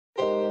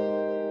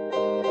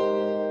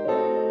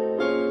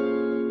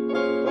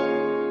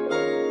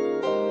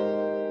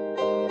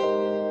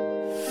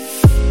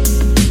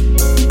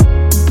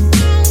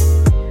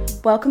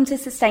Welcome to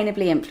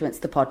Sustainably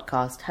Influenced, the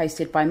podcast,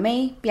 hosted by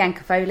me,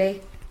 Bianca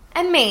Foley.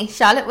 And me,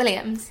 Charlotte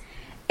Williams.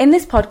 In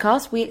this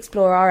podcast, we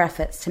explore our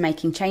efforts to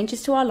making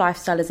changes to our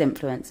lifestyle as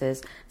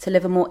influencers, to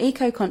live a more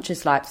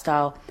eco-conscious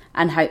lifestyle,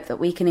 and hope that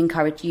we can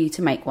encourage you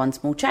to make one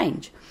small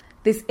change.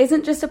 This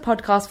isn't just a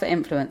podcast for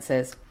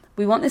influencers.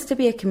 We want this to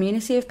be a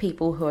community of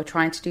people who are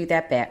trying to do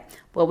their bit,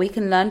 where we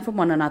can learn from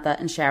one another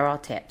and share our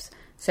tips.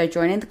 So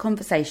join in the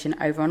conversation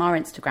over on our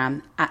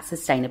Instagram at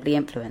Sustainably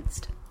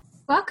Influenced.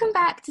 Welcome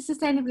back to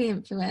Sustainably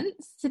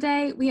Influenced.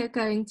 Today we are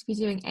going to be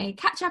doing a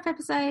catch-up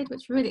episode,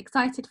 which we're really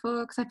excited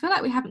for because I feel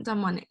like we haven't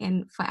done one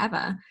in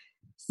forever.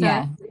 So,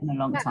 in a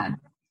long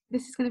time.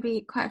 This is going to be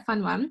quite a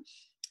fun one.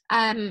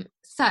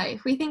 So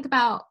if we think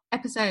about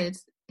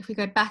episodes, if we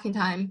go back in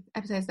time,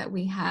 episodes that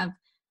we have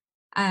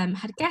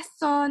had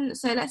guests on.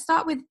 So let's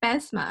start with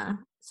Besma.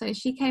 So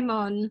she came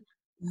on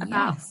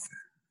about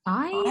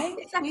 5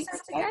 episodes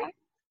ago.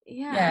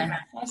 Yeah,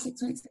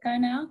 5-6 weeks ago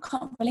now.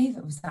 Can't believe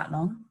it was that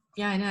long.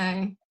 Yeah, I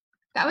know.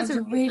 That was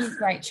a really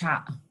great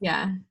chat.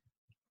 Yeah.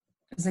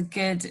 It was a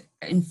good,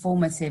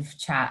 informative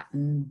chat,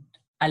 and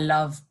I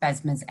love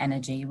Besma's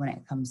energy when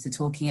it comes to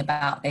talking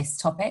about this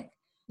topic.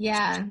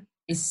 Yeah. She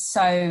is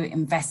so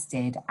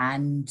invested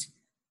and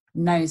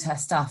knows her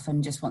stuff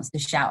and just wants to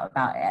shout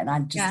about it.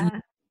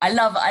 And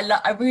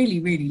I really,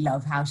 really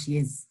love how she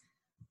is.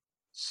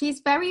 She's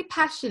very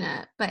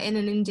passionate, but in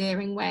an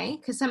endearing way.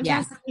 Because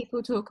sometimes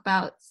people talk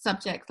about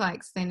subjects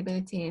like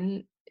sustainability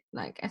and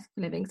like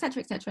ethical living,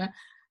 etc.,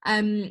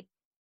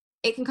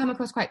 it can come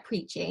across quite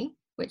preachy,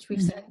 which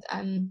we've said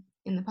in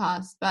the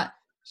past, but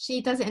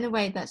she does it in a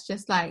way that's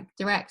just like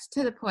direct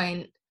to the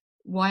point.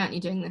 Why aren't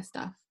you doing this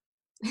stuff?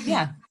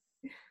 Yeah.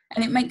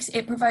 And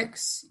it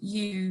provokes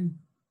you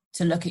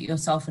to look at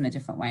yourself in a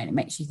different way, and it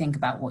makes you think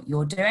about what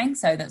you're doing,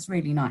 so that's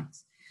really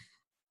nice.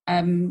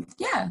 I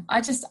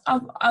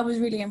was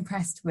really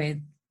impressed with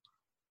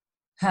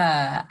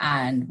her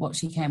and what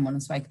she came on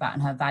and spoke about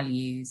and her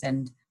values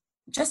and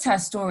just her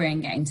story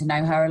and getting to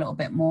know her a little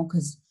bit more,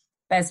 because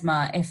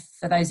Besma,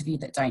 for those of you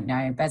that don't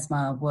know,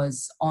 Besma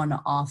was on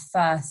our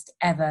first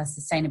ever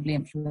Sustainably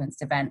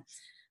Influenced event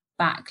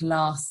back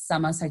last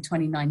summer, so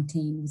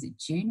 2019, was it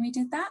June we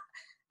did that?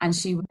 And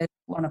she was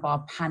one of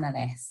our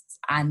panelists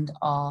and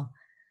our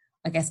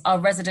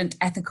resident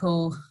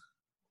ethical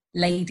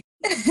lady.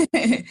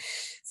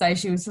 So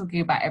she was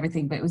talking about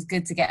everything, but it was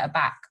good to get her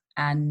back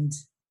and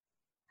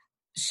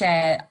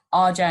share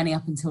our journey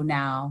up until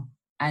now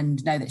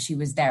and know that she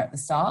was there at the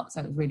start.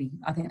 So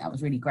I think that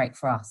was really great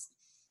for us.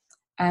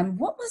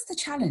 What was the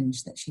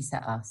challenge that she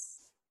set us?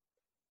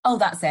 Oh,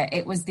 that's it.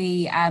 It was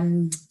the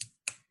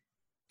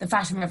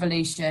Fashion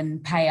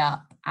Revolution, Pay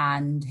Up,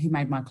 and Who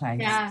Made My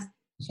Clothes? Yeah.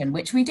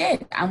 Which we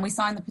did, and we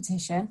signed the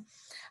petition.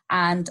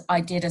 And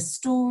I did a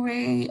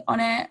story on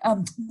it.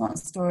 Not a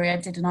story. I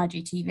did an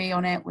IGTV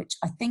on it, which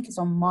I think is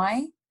on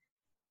my.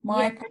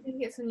 I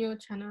think it's on your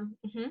channel.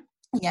 Mm-hmm.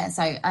 Yeah.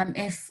 So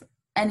if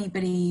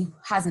anybody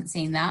hasn't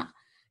seen that,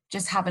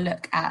 just have a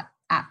look at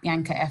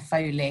Bianca F.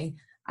 Foley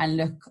and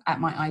look at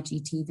my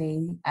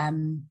IGTV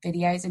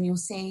videos, and you'll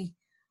see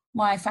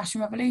my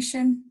Fashion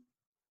Revolution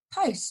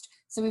post.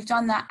 So we've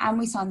done that, and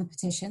we signed the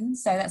petition.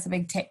 So that's a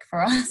big tick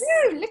for us.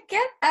 Woo, look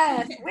at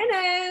us,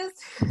 winners!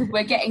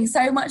 We're getting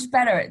so much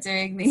better at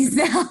doing these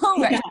now.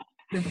 Yeah.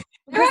 Because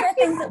they're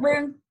things that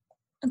we're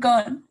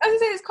gone. I was going to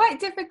say it's quite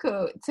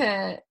difficult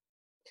to.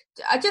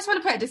 I just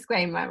want to put a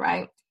disclaimer,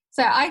 right?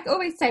 So I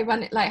always say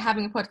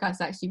having a podcast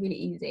is actually really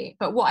easy.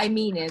 But what I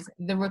mean is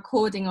the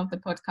recording of the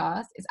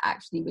podcast is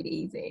actually really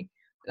easy.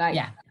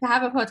 To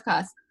have a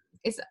podcast,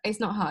 it's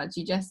not hard.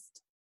 You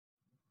just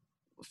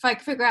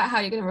figure out how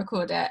you're going to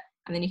record it,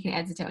 and then you can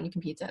edit it on your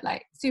computer.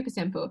 Like, super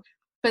simple.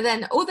 But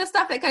then all the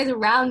stuff that goes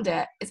around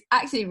it is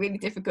actually really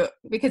difficult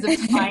because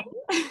of time.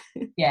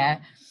 Yeah.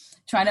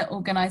 Trying to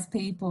organise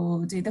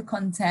people, do the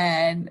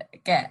content,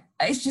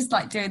 it's just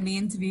like doing the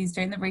interviews,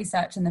 doing the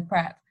research and the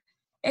prep.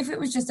 If it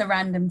was just a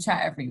random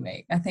chat every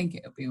week, I think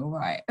it would be all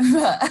right.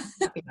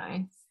 That'd be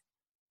nice.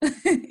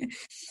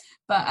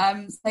 But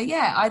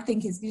I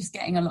think it's just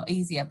getting a lot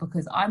easier,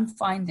 because I'm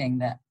finding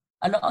that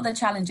a lot of the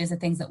challenges are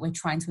things that we're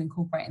trying to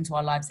incorporate into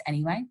our lives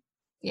anyway.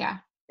 Yeah.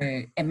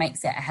 So it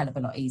makes it a hell of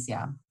a lot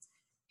easier.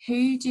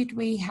 Who did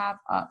we have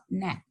up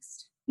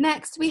next?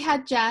 Next, we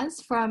had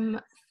Jazz from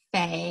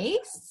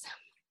Face.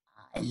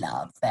 I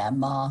love their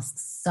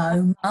masks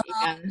so much.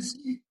 Yeah.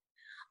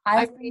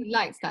 I really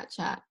liked that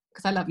chat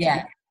because I loved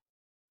it.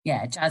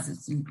 Yeah, Jazz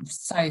is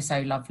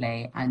so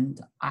lovely. And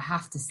I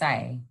have to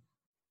say,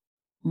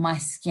 my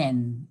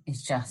skin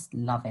is just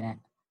loving it.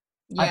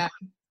 Yeah.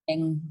 I'm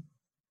wearing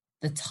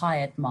the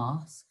tired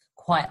mask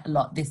quite a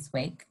lot this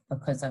week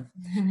because I'm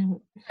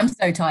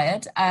so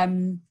tired.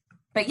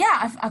 But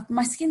yeah,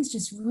 my skin's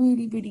just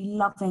really, really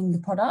loving the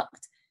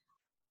product.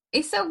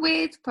 It's a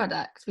weird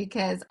product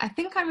because I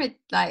think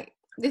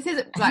this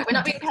isn't like, we're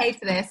not being paid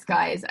for this,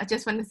 guys. I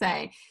just want to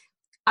say,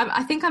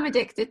 I think I'm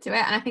addicted to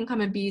it, and I think I'm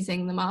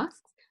abusing the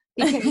masks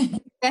because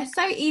they're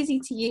so easy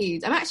to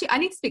use. I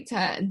need to speak to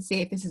her and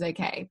see if this is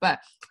okay. But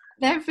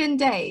there have been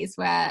days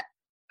where,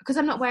 because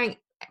I'm not wearing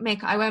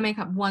makeup. I wear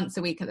makeup once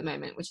a week at the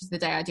moment, which is the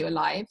day I do a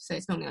live, so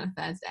it's normally on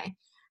a Thursday.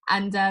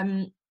 And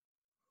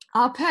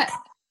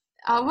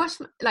I'll wash,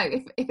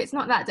 like, if it's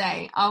not that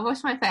day, I'll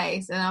wash my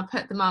face and I'll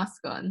put the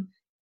mask on,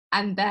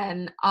 and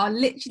then I'll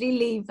literally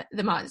leave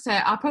the mask. So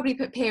I'll probably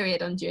put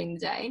period on during the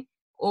day,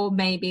 or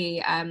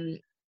maybe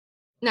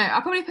no,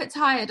 I'll probably put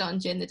tired on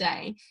during the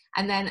day,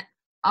 and then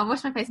I'll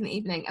wash my face in the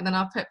evening, and then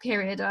I'll put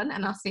period on,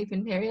 and I'll sleep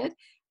in period.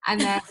 And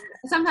then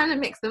sometimes I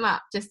mix them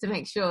up just to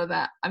make sure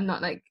that I'm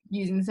not like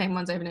using the same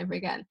ones over and over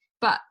again.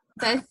 But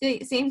there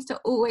seems to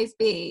always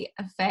be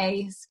a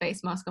face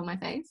mask on my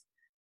face.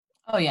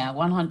 Oh yeah,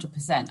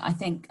 100%. I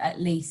think at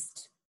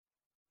least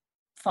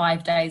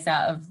 5 days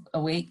out of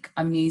a week,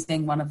 I'm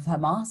using one of her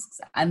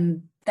masks,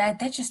 and they're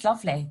just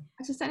lovely.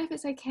 I just don't know if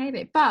it's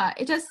okay, but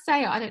it does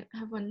say I don't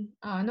have one.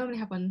 Oh, I normally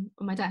have one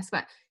on my desk,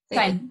 but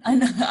same.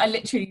 I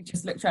literally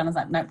just looked around and was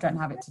like, nope, don't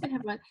have it today. I don't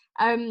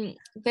have one.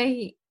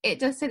 It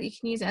does say that you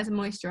can use it as a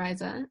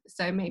moisturizer,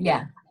 so maybe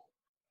a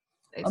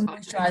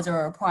moisturizer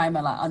or a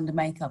primer, like under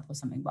makeup or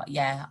something. But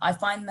yeah, I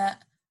find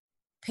that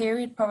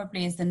period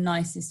probably is the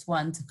nicest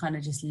one to kind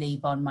of just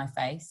leave on my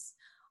face.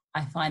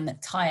 I find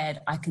that tired,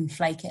 I can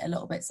flake it a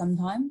little bit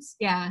sometimes.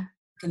 Yeah.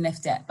 Can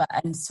lift it,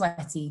 and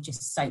sweaty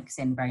just soaks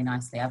in very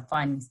nicely. I've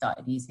finally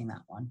started using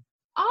that one.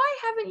 I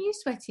haven't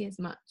used sweaty as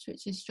much,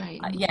 which is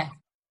strange. Yeah,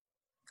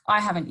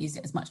 I haven't used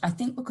it as much. I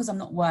think because I'm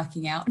not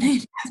working out. I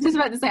was just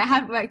about to say I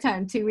haven't worked out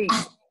in 2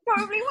 weeks.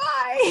 Probably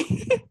why.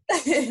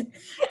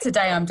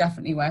 Today I'm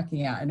definitely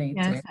working out. I need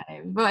to.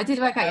 Same. Well, I did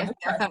work out yesterday.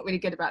 I felt really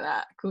good about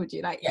that. I called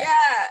you like,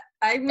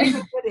 I moved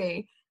my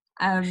body.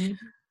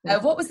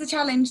 What was the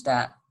challenge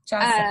that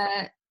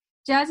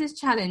Jazz's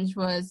challenge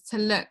was to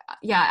look,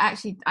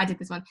 actually I did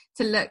this one,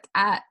 to look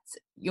at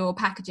your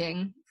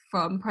packaging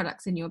from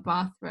products in your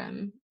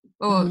bathroom,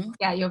 or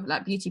your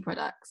like beauty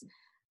products.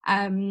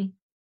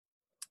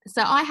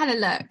 So I had a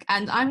look,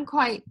 and I'm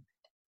quite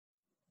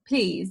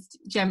pleased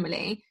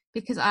generally,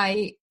 because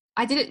I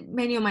did it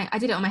mainly on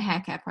my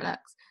hair care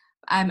products,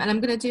 and I'm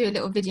going to do a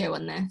little video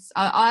on this.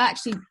 I'll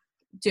actually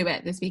do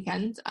it this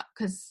weekend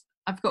because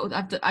I've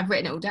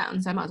written it all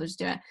down, so I might as well just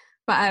do it.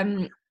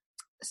 But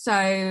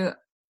so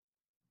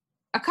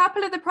a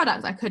couple of the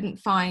products I couldn't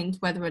find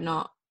whether or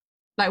not,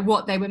 like,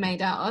 what they were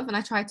made out of, and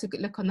I tried to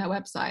look on their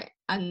website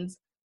and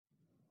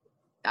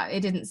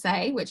it didn't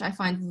say, which I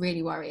find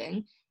really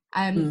worrying.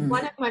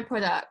 One of my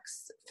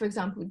products, for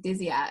example,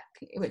 Dizziac,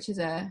 which is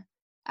a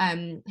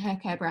hair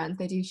care brand,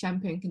 they do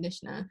shampoo and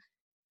conditioner.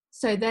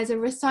 So there's a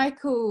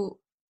recycle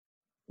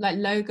like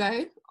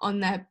logo on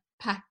their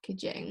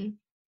packaging,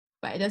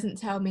 but it doesn't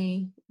tell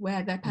me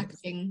where their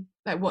packaging,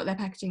 like what their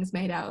packaging is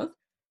made out of.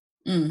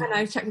 And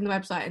I checked on the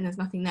website and there's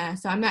nothing there.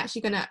 So I'm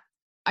actually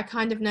I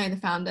kind of know the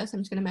founder, so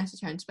I'm just gonna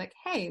message her and just be like,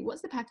 hey,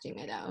 what's the packaging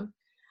made out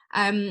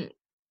of?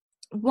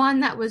 One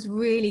that was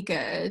really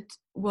good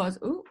was,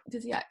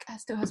 Dizziac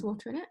still has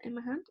water in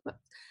my hand. But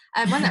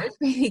one that was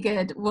really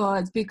good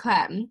was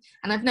Bouclem,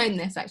 and I've known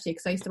this actually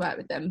because I used to work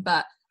with them.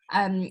 But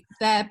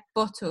their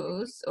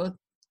tubes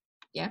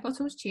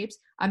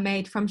are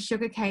made from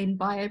sugarcane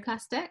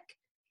bioplastic,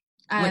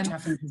 which I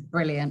think is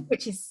brilliant.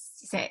 Which is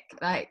sick.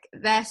 Like,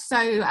 they're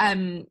so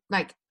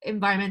like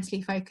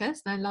environmentally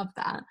focused, and I love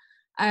that.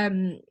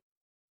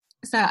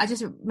 So I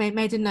just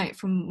made a note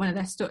from one of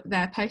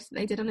their posts that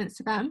they did on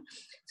Instagram.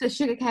 So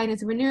sugarcane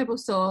is a renewable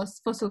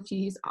source. Fossil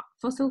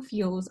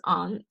fuels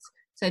aren't.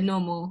 So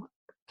normal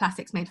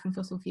plastics made from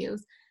fossil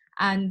fuels.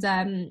 And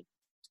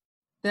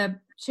the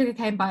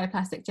sugarcane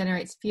bioplastic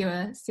generates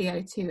fewer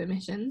CO2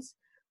 emissions,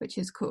 which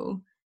is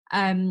cool.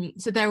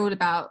 So they're all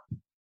about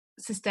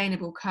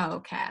sustainable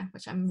curl care,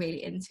 which I'm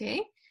really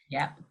into.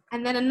 Yeah.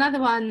 And then another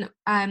one,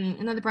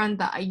 another brand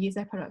that I use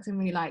their products and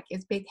really like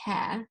is Big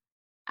Hair.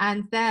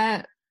 And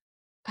their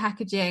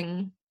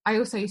packaging, I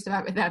also used to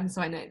work with them,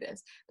 so I know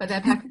this, but their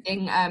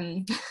packaging,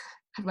 I've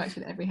worked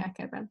with every hair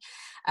care brand,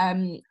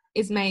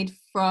 is made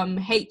from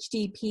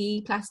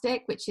HDP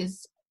plastic, which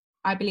is,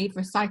 I believe,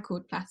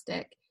 recycled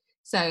plastic.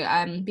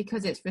 So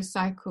because it's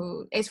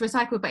recycled,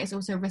 but it's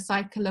also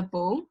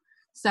recyclable.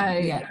 So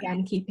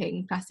again,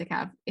 keeping plastic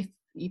out, if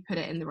you put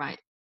it in the right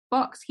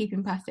box,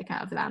 keeping plastic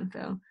out of the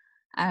landfill.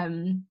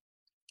 And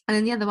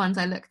then the other ones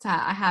I looked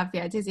at, I have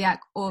Dizziac,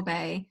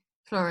 Orbe,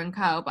 Flora and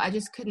Curl, but I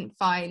just couldn't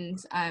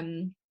find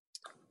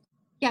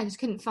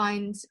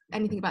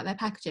anything about their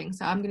packaging.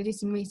 So I'm going to do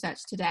some research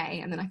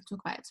today, and then I can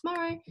talk about it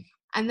tomorrow.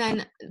 And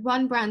then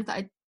one brand that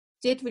I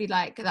did really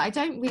like, that I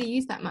don't really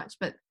use that much,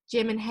 but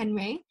Jim and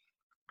Henry,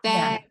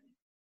 their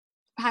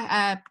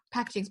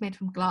packaging is made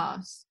from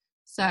glass.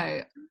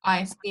 So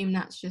I assume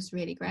that's just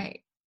really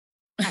great.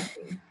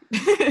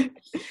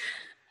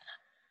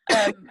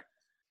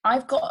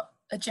 I've got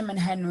a Jim and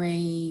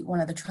Henry, one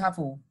of the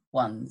travel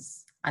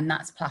ones, and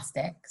that's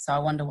plastic. So I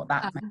wonder what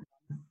that's made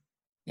of.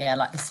 Yeah,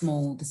 like the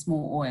small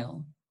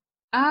oil.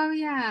 Oh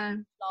yeah.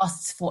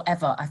 Lasts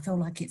forever. I feel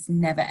like it's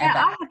never ever.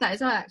 Yeah, I had that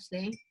as well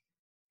actually.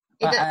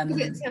 But,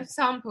 it's a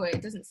sample,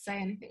 it doesn't say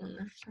anything on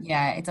there.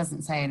 Yeah, it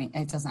doesn't say any.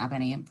 It doesn't have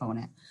any info on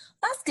it.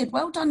 That's good.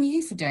 Well done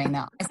you for doing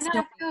that.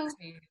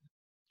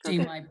 do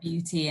my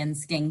beauty and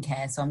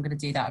skincare. So I'm going to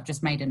do that. I've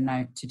just made a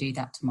note to do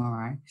that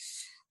tomorrow.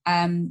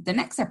 The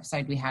next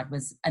episode we had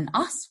was an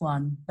us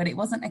one, but it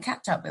wasn't a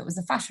catch up. It was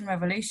a fashion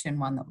revolution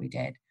one that we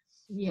did.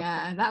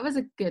 Yeah, that was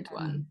a good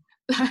one.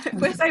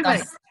 We're so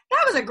funny.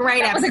 That was a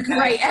great episode. That was a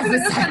great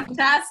episode.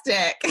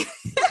 Fantastic.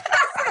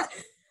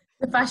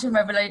 The Fashion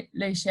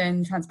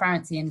Revolution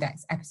Transparency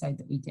Index episode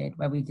that we did,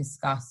 where we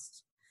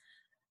discussed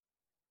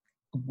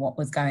what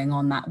was going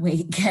on that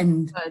week,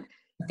 and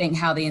I think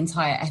how the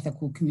entire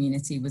ethical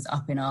community was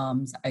up in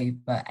arms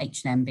over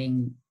H&M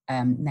being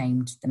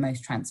named the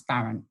most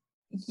transparent.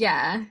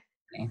 Yeah.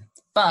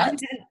 But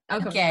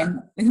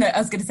again, I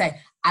was going to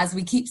say, as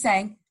we keep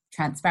saying,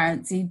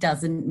 transparency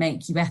doesn't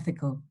make you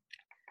ethical.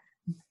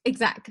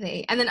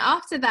 Exactly. And then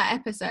after that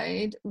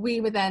episode, we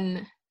were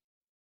then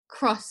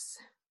cross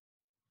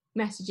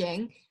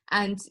messaging,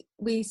 and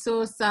we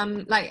saw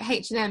some, like,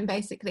 H&M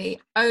basically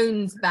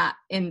owns that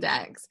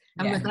index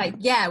and was like,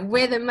 yeah,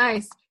 we're the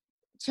most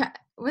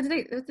what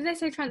did they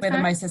say, transparent? We're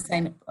the most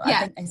sustainable. Yeah. I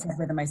think they said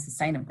we're the most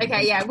sustainable.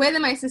 Okay, yeah, we're the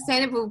most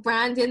sustainable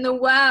brand in the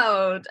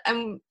world.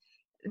 And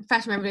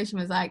Fashion Revolution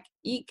was like,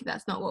 eek,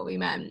 that's not what we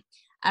meant.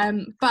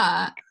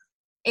 But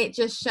it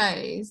just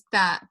shows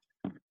that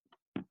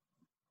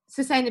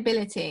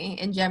sustainability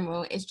in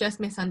general is just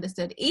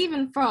misunderstood,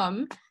 even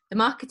from the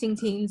marketing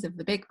teams of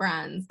the big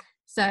brands.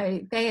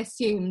 So they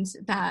assumed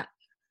that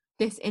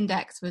this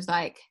index was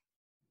like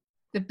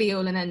the be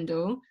all and end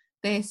all.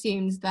 They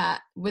assumed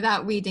that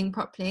without reading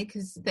properly,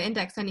 because the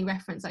index only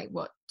referenced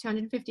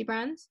 250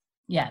 brands.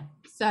 Yeah.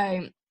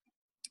 So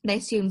they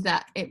assumed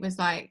that it was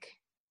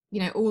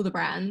all the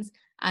brands,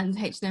 and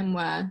H&M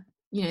were,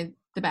 the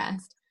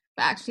best.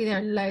 But actually there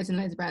are loads and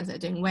loads of brands that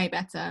are doing way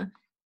better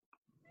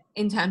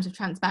in terms of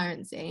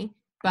transparency,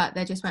 but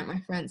they just weren't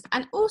referenced.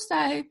 And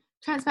also,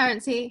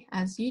 transparency,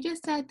 as you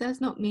just said,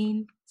 does not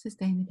mean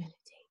sustainability.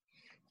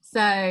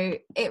 So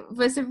it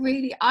was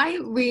I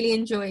really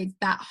enjoyed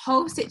that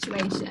whole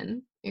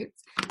situation.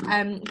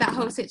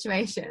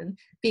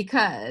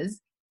 Because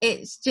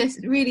it's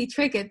just really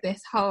triggered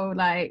this whole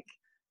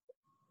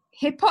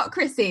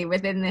hypocrisy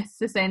within this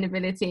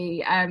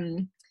sustainability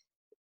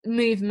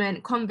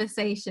movement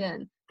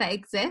conversation that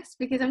exists.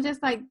 Because I'm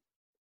just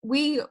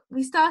we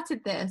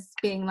started this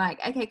being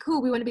okay,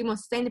 cool, we want to be more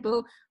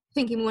sustainable,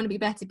 thinking we want to be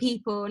better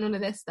people and all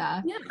of this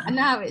stuff. Yeah. And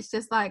now it's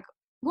just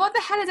what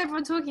the hell is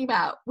everyone talking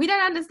about? We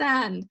don't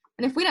understand.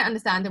 And if we don't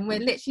understand and we're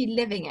literally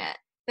living it,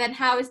 then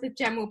how is the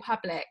general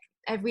public,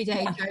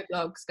 everyday Joe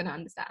Blogs, going to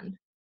understand?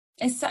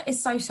 It's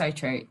so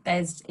true.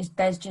 There's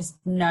just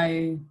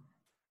no,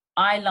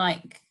 I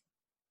like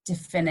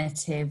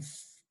definitive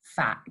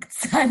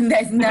facts, and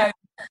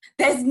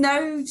there's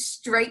no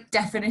straight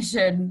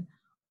definition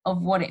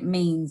of what it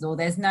means, or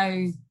there's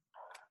no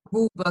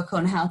rule book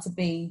on how to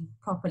be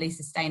properly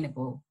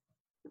sustainable.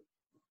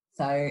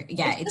 So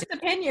yeah, it's just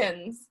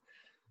opinions.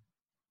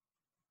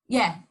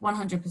 Yeah,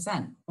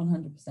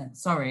 100%.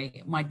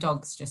 Sorry, my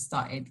dog's just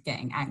started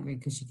getting angry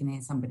because she can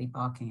hear somebody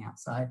barking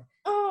outside.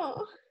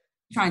 Oh.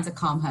 Trying to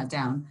calm her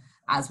down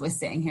as we're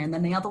sitting here, and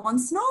then the other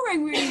one's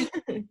snoring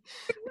really.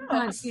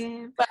 But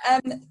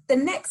the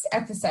next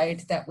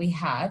episode that we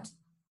had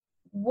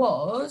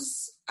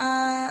was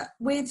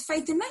with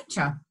Faith in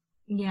Nature.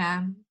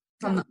 Yeah.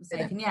 If I'm not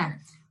mistaken, yeah.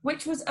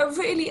 Which was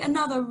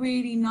another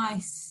really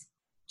nice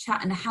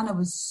chat, and Hannah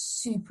was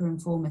super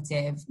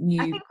informative.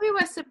 I think we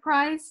were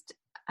surprised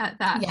at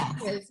that,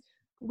 because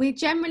we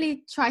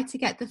generally try to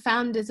get the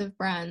founders of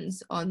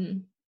brands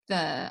on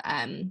the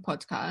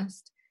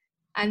podcast,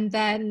 and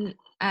then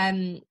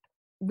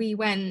we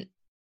went,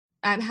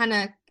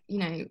 Hannah,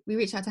 we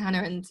reached out to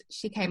Hannah and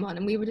she came on,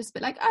 and we were just a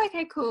bit oh,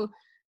 okay, cool.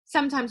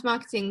 Sometimes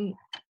marketing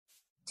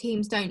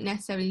teams don't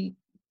necessarily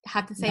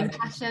have the same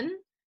passion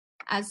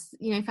as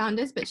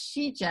founders, but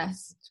she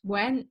just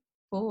went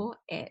for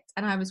it,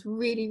 and I was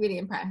really, really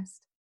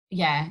impressed.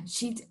 Yeah,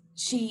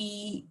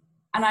 she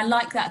and I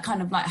like that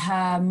kind of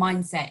her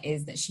mindset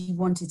is that she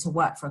wanted to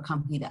work for a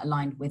company that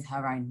aligned with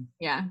her own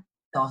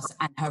ethos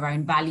and her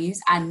own values.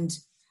 And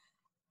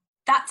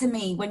that, to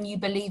me, when you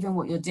believe in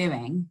what you're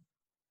doing,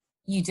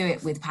 you do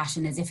it with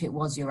passion, as if it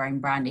was your own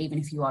brand, even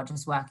if you are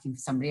just working for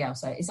somebody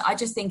else. So I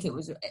just think it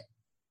was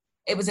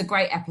a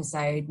great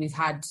episode. We've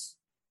had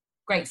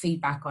great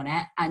feedback on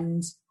it,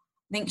 and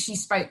I think she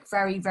spoke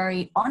very,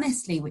 very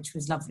honestly, which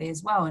was lovely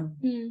as well,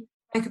 and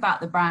spoke about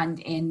the brand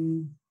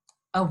in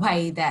a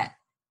way that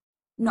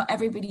not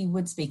everybody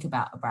would speak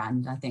about a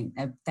brand. I think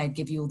they'd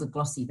give you all the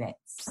glossy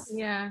bits.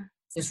 Yeah.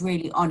 So it's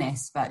really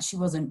honest, but she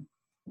was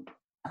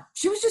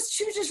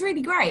just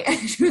really great.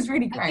 She was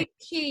really great. I think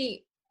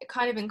she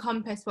kind of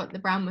encompassed what the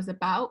brand was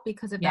about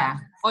because of that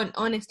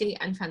honesty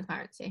and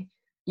transparency.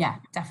 Yeah,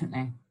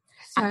 definitely.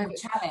 So and the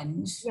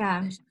challenge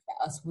that she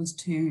set us was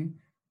to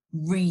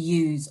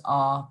reuse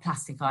our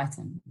plastic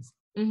items.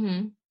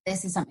 Mm-hmm.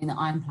 This is something that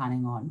I'm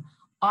planning on.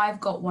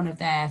 I've got one of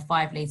their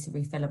 5-litre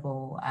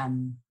refillable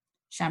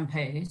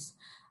shampoos,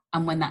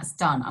 and when that's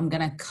done, I'm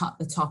going to cut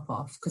the top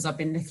off, because I've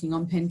been looking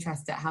on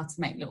Pinterest at how to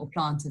make little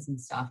planters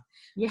and stuff.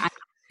 Yeah. And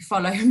if you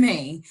follow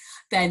me,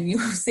 then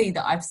you'll see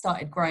that I've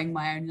started growing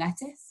my own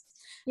lettuce.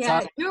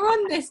 Yeah, you're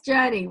on this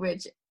journey,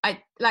 which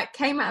I like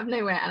came out of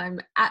nowhere, and I'm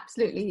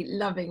absolutely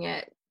loving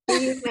it.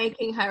 She's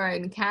making her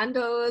own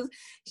candles.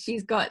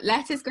 She's got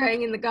lettuce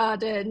growing in the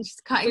garden.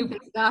 She's cutting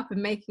things up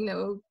and making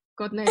little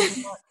God knows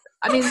what.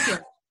 I'm into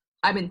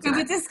it. We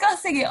were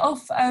discussing it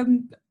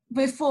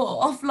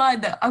before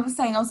offline, that I was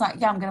like,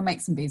 yeah, I'm going to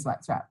make some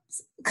beeswax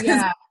wraps.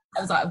 Yeah.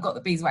 I was like, I've got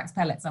the beeswax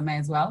pellets, I may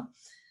as well.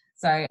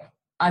 So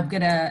I'm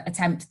going to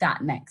attempt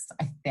that next,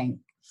 I think.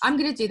 I'm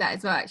going to do that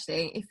as well,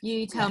 actually. If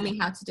you tell me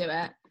how to do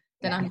it,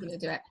 then I'm going to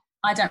do it.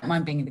 I don't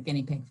mind being the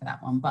guinea pig for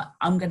that one, but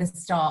I'm going to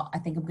start, I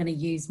think I'm going to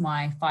use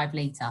my 5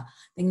 litre. I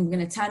think I'm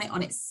going to turn it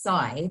on its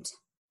side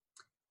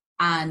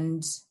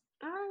and...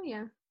 Oh,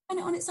 yeah. Turn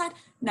it on its side?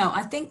 No,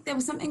 I think there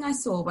was something I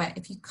saw where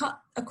if you cut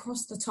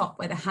across the top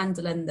where the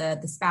handle and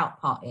the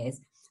spout part is,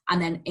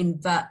 and then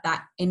invert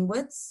that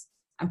inwards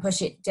and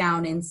push it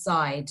down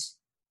inside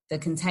the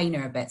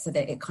container a bit so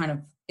that it kind of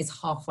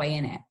is halfway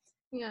in it.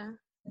 Yeah.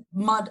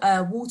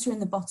 Water in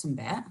the bottom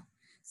bit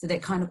so that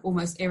it kind of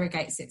almost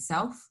irrigates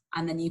itself,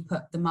 and then you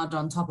put the mud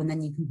on top and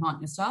then you can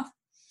plant your stuff.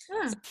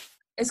 So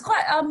it's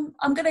quite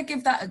I'm gonna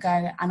give that a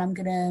go, and I'm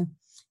gonna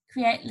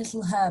create a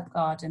little herb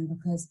garden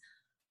because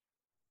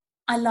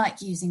I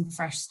like using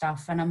fresh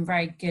stuff, and I'm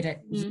very good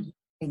at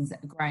things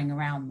that are growing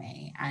around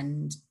me,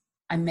 and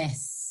I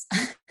miss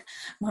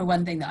my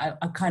one thing that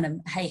I'm kind of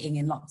hating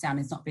in lockdown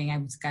is not being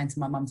able to go into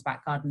my mum's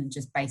back garden and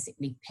just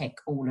basically pick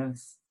all of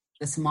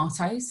the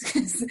tomatoes,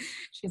 because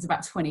she has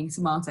about 20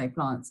 tomato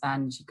plants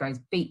and she grows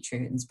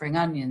beetroot and spring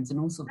onions and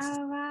all sorts of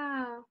stuff.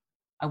 Wow.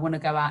 I want to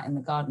go out in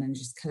the garden and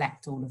just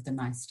collect all of the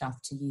nice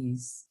stuff to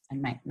use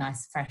and make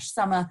nice fresh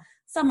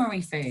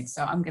summery food.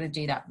 So I'm going to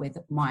do that with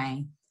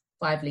my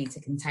 5 litre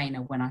container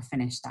when I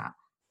finish that.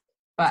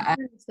 But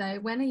so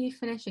when are you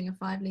finishing a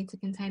 5 litre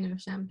container of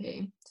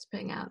shampoo? Just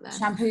putting it out there.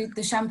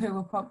 The shampoo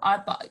will probably,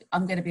 but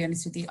I'm going to be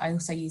honest with you, I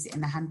also use it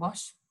in the hand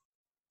wash.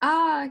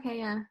 Oh, okay,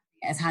 yeah.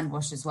 As hand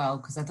wash as well,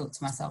 because I thought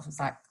to myself, it's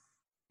like,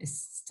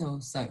 it's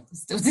still soap,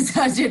 it's still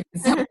detergent,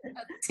 it's still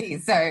tea.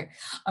 So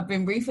I've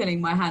been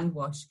refilling my hand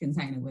wash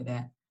container with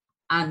it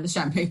and the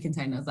shampoo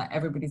container. I was like,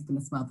 everybody's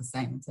going to smell the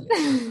same until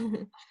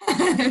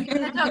it's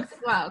the dogs as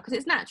well, because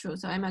it's natural,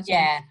 so I imagine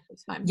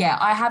it's fine. Yeah,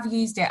 I have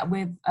used it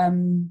with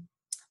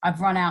I've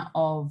run out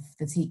of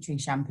the tea tree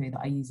shampoo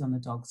that I use on the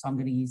dog, so I'm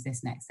going to use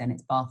this next. Then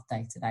it's bath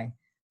day today,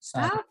 so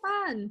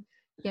fun.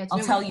 Yeah, I'll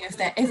tell you if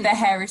their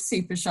hair is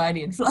super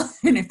shiny and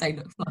fluffy, and if they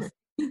look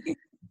fluffy.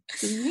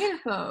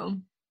 Beautiful.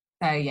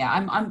 So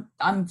yeah,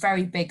 I'm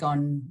very big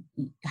on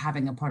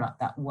having a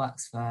product that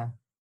works for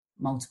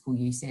multiple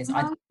uses.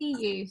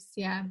 Multi-use,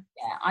 yeah.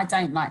 Yeah, I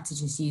don't like to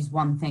just use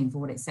one thing for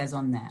what it says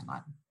on there.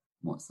 Like,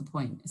 what's the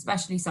point?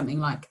 Especially something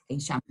like a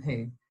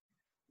shampoo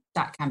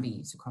that can be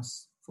used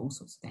across for all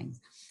sorts of things.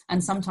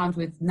 And sometimes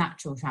with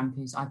natural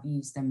shampoos, I've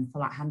used them for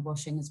like hand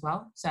washing as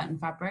well, certain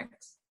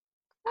fabrics.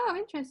 Oh,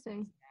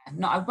 interesting.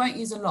 No, I won't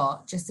use a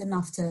lot, just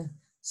enough to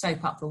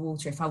soak up the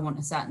water if I want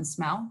a certain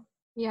smell.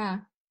 Yeah.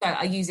 So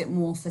I use it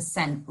more for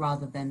scent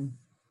rather than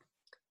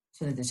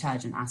for the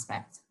detergent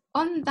aspect.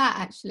 On that,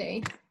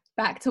 actually,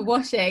 back to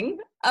washing.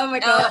 Oh my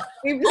God.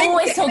 We've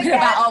always talking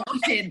about our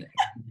washing.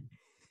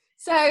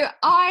 So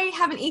I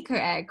have an eco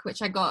egg,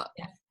 which I got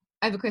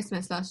over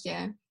Christmas last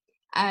year,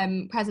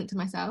 present to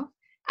myself.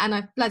 And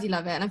I bloody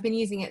love it. And I've been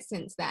using it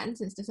since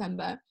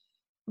December.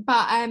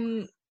 But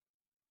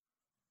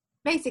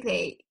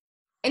basically,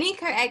 an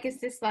eco egg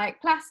is this like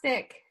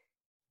plastic,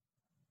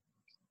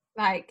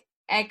 like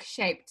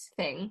egg-shaped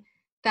thing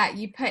that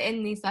you put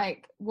in these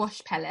like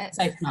wash pellets.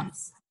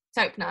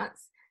 Soap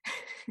nuts.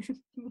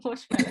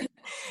 Wash pellets.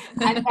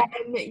 And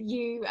then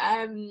you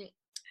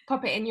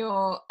pop it in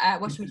your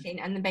washing machine,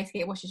 and then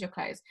basically it washes your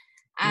clothes.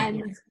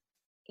 And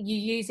you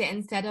use it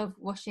instead of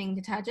washing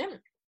detergent.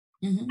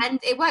 Mm-hmm. And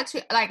it works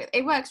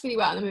really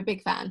well, and I'm a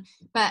big fan.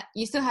 But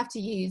you still have to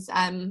use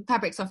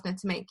fabric softener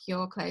to make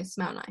your clothes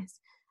smell nice.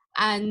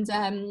 And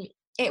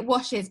it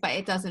washes, but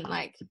it doesn't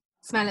like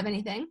smell of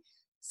anything.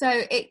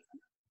 So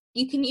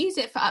you can use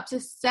it for up to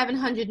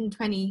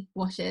 720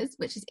 washes,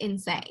 which is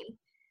insane.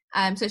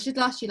 So it should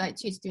last you like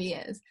 2 to 3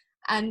 years.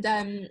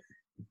 And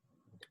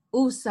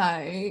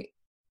also,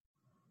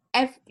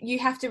 you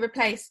have to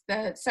replace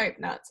the soap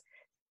nuts,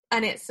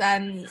 and it's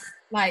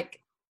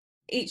like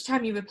each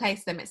time you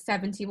replace them, it's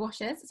 70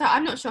 washes. So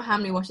I'm not sure how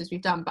many washes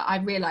we've done, but I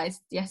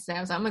realised yesterday,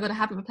 I was like, oh my God, I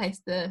haven't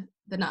replaced the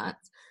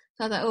nuts.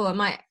 So I was like, oh, I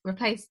might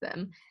replace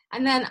them.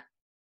 And then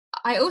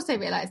I also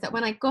realised that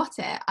when I got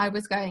it, I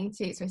was going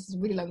to, so this is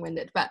really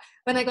long-winded, but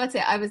when I got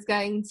it, I was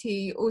going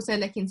to also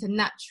look into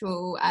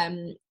natural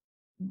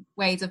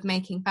ways of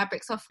making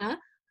fabric softener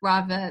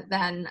rather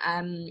than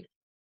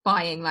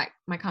buying like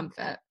my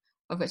Comfort,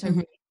 of which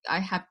I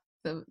have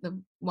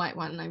the white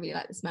one and I really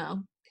like the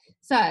smell.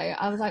 So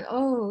I was like,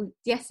 oh,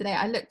 yesterday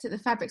I looked at the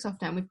fabric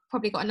softener and we've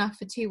probably got enough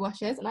for 2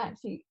 washes, and I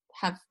actually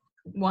have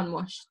 1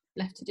 wash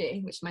left to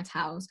do, which is my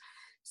towels.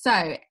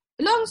 So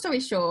long story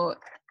short,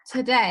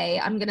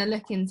 today I'm going to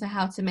look into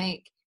how to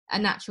make a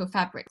natural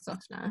fabric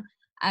softener.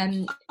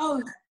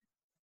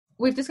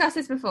 We've discussed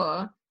this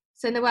before.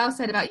 So Noelle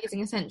said about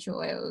using essential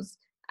oils.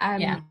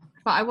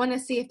 But I want to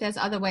see if there's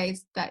other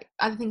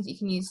things you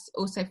can use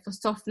also for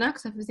softener,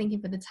 because I was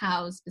thinking for the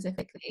towels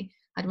specifically,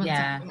 I'd want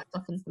something that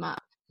softens them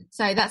up.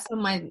 So that's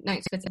on my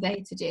notes for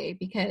today to do,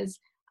 because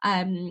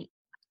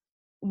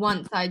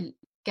once I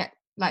get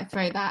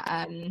throw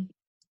that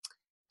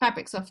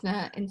fabric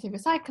softener into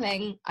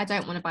recycling, I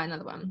don't want to buy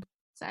another one.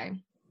 So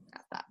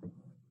that's that.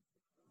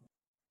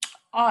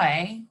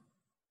 I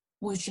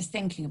was just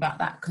thinking about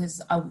that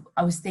because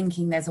I was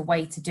thinking there's a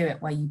way to do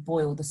it where you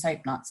boil the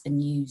soap nuts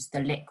and use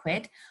the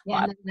liquid.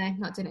 Yeah, no,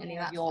 not doing any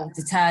of that. Your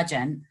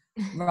detergent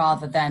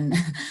rather than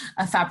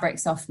a fabric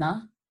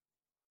softener.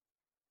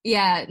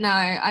 Yeah, no,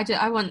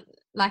 I want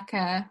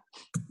a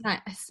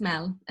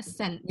smell, a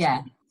scent.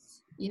 Yeah.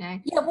 You know.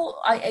 Yeah,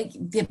 well,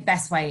 the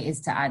best way is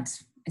to add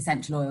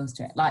essential oils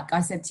to it. Like I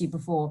said to you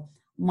before,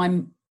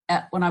 when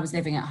I was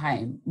living at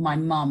home, my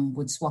mum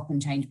would swap and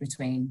change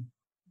between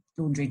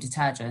laundry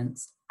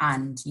detergents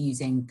and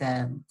using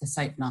the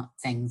soap nut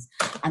things,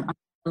 and I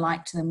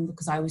liked them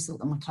because I always thought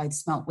that my clothes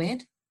smelled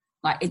weird.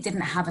 Like it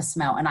didn't have a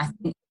smell, and I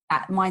think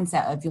that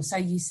mindset of you're so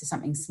used to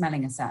something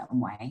smelling a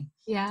certain way,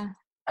 that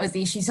was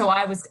the issue. So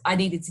I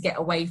needed to get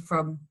away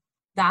from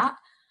that,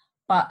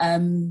 but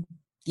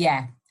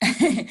yeah.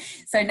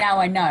 So now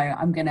I know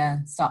I'm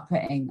gonna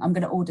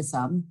order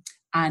some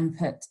and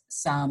put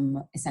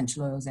some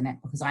essential oils in it,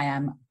 because I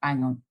am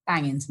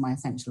bang into my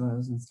essential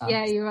oils and stuff.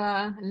 Yeah, you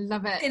are. I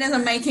love it. As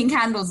I'm making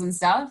candles and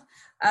stuff.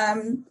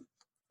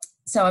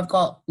 So I've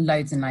got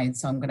loads and loads,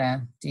 so I'm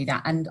gonna do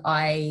that. And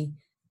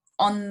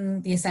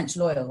on the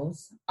essential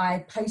oils, I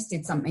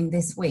posted something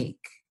this week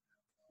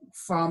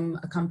from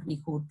a company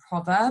called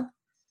Proverb.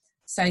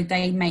 So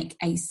they make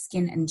a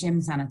skin and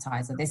gym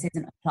sanitizer. This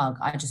isn't a plug.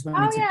 I just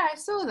wanted yeah, I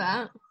saw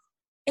that.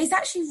 It's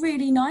actually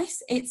really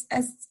nice. It's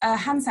a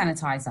hand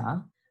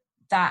sanitizer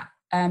that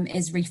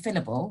is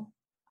refillable.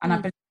 And I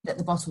believe that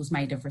the bottle's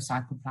made of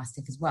recycled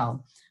plastic as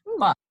well.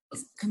 But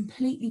it's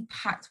completely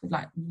packed with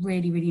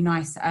really, really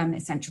nice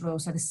essential oil.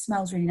 So the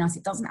smell's really nice.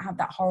 It doesn't have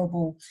that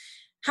horrible...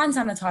 Hand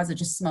sanitizer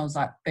just smells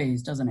like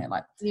booze, doesn't it?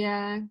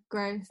 Yeah,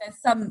 gross.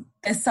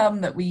 There's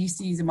some that we used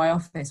to use in my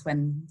office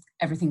when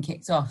everything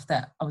kicked off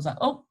that I was like,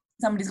 oh,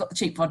 somebody's got the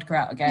cheap vodka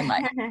out again,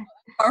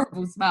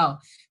 horrible smell.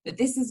 But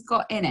this has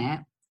got in it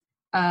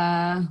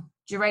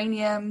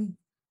geranium,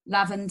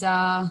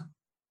 lavender,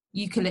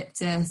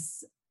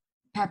 eucalyptus,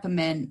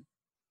 peppermint,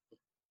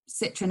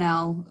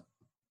 citronelle.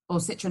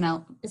 Is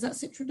that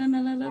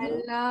citronelle?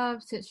 I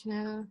love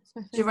citronelle.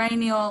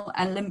 Geraniol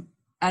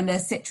and a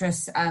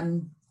citrus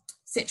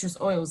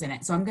oils in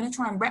it. So I'm going to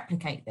try and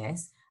replicate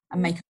this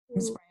and make a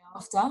spray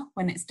after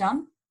when it's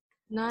done.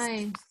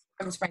 Nice.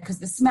 Spray, because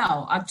the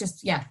smell,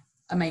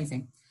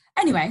 amazing.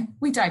 Anyway,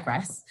 we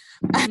digress.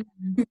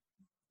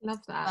 Love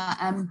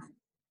that.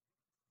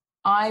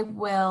 I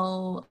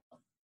will,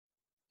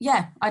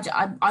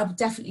 I'll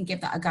definitely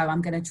give that a go.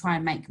 I'm going to try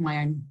and make my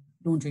own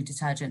laundry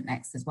detergent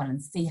next as well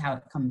and see how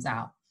it comes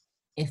out.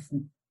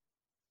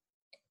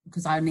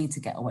 Because I need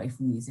to get away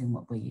from using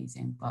what we're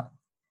using, but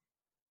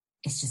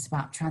it's just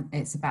about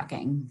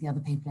getting the other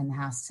people in the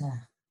house to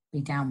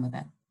be down with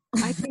it.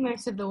 I do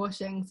most of the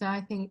washing, so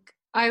I think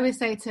I always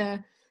say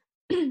to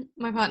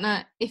my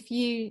partner, if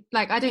you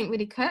I don't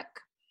really cook.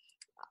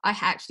 I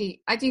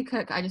do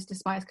cook. I just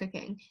despise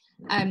cooking,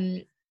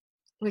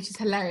 which is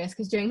hilarious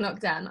because during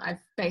lockdown,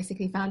 I've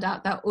basically found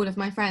out that all of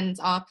my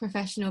friends are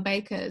professional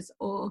bakers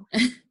or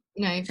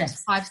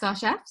just 5-star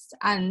chefs,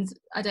 and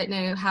I don't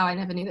know how I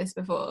never knew this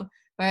before.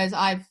 Whereas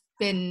I've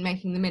been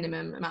making the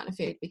minimum amount of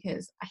food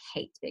because I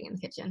hate being in the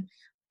kitchen,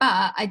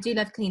 but I do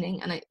love cleaning,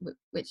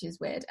 which is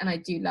weird, and I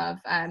do love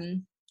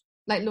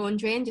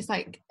laundry, and just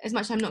as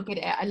much as I'm not good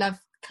at it, I love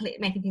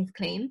making things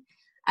clean,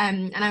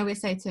 and I always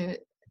say to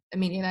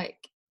Amelia,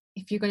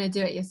 if you're going to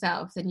do it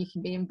yourself, then you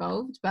can be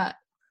involved, but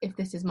if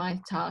this is my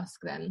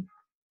task, then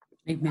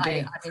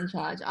I'm in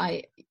charge.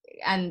 I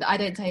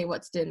don't tell you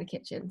what to do in the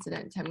kitchen, so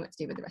don't tell me what to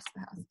do with the rest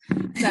of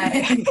the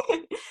house.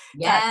 So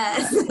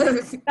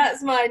yes,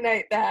 that's my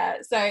note there.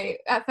 So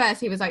at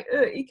first he was like,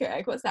 "Oh,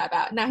 eco, what's that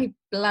about?" Now he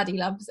bloody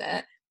loves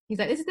it. He's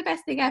like, "This is the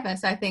best thing ever."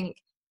 So I think,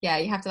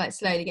 you have to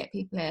slowly get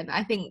people in.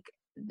 I think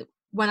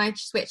when I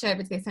switch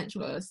over to the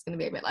essential oils, it's going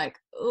to be a bit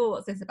 "Oh,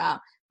 what's this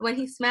about?" But when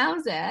he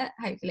smells it,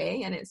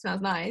 hopefully, and it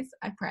smells nice,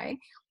 I pray,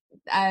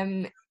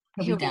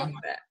 he'll be down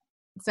with it.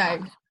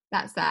 So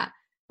that's that.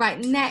 Right,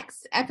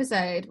 next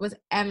episode was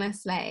Emma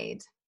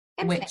Slade.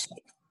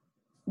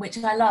 Which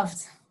I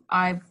loved.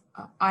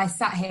 I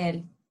sat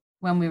here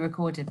when we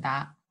recorded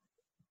that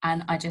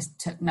and I just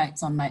took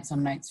notes on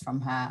notes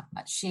from her.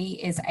 She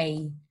is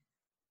a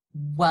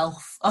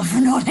wealth of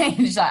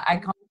knowledge.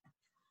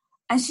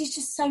 And she's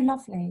just so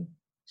lovely.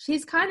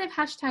 She's kind of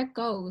hashtag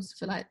goals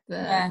for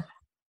the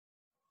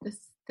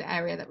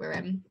area that we're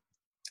in.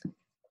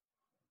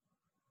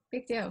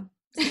 Big deal.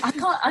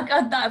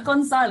 I've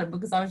gone silent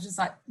because I was just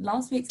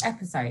last week's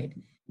episode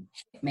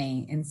hit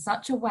me in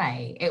such a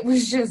way. It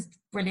was just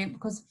brilliant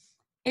because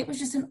it was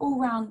just an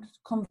all-round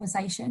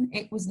conversation.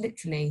 It was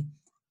literally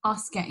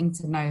us getting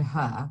to know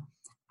her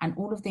and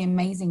all of the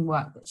amazing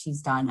work that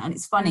she's done. And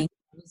it's funny,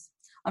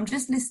 I'm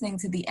just listening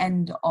to the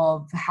end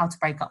of How to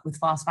Break Up with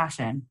Fast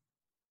Fashion,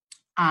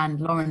 and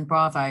Lauren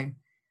Bravo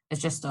has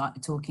just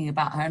started talking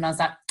about her, and I was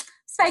like,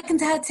 spoken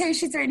to her too.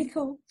 She's really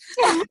cool.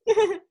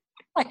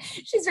 Like,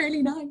 she's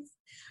really nice.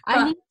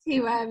 I need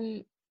to. Are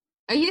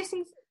you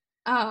listening?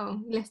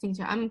 Listening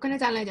to it. I'm going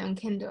to download it on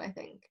Kindle, I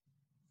think.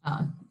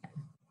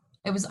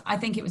 I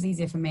think it was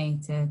easier for me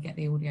to get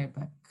the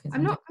audiobook.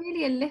 I'm not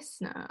really a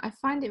listener. I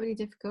find it really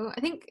difficult.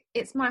 I think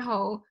it's my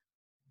whole,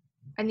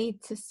 I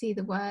need to see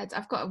the words.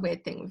 I've got a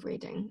weird thing with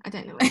reading. I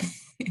don't know what.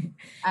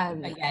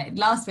 But yeah,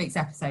 last week's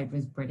episode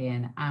was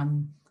brilliant.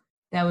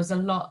 There was a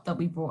lot that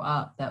we brought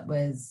up that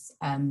was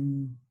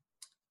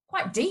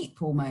quite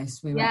deep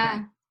almost. We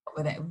went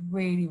with it.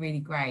 Really, really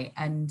great.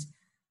 And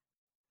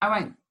I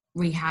won't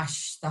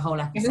rehash the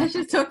whole episode. Let's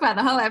just talk about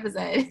the whole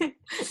episode.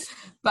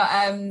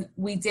 But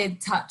we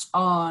did touch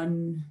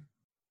on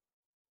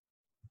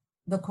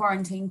the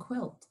quarantine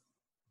quilt,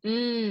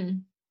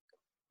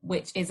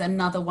 which is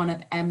another one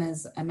of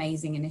Emma's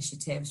amazing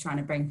initiatives, trying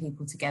to bring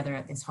people together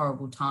at this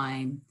horrible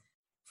time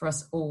for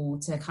us all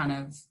to kind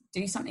of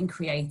do something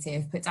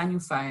creative, put down your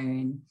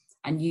phone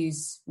and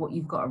use what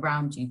you've got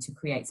around you to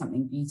create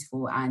something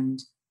beautiful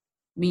and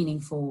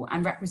meaningful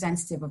and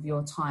representative of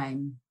your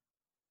time,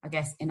 I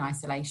guess, in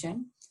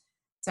isolation.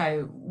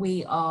 So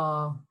we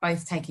are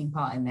both taking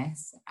part in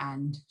this,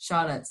 and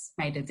Charlotte's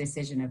made a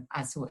decision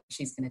as to what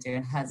she's going to do,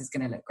 and hers is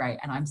going to look great.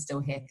 And I'm still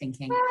here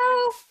thinking,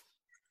 well,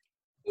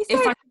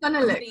 if I'm going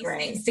to look these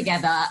great things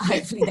together,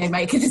 hopefully they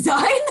make a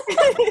design.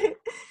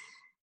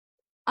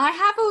 I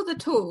have all the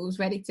tools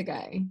ready to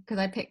go because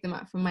I picked them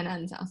up from my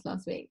nan's house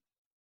last week.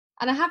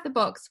 And I have the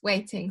box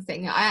waiting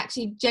thing. I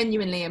actually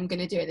genuinely am going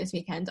to do it this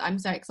weekend. I'm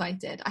so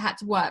excited. I had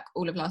to work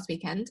all of last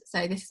weekend.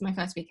 So this is my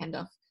first weekend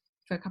off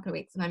for a couple of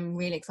weeks. And I'm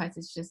really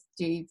excited to just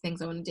do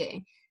things I want to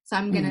do. So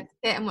I'm going to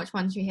sit and watch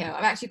One Tree Hill.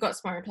 I've actually got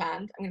tomorrow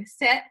planned. I'm going to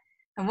sit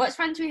and watch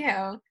One Tree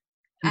Hill.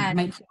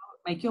 And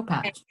make your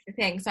patch. The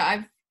thing. So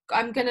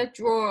I'm going to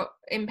draw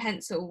in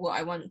pencil what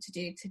I want to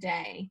do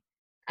today.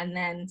 And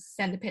then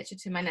send a picture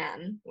to my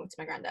nan, or to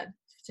my granddad,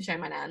 to show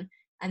my nan.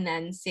 And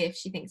then see if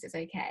she thinks it's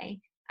okay.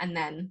 And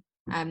then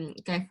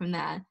go from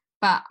there.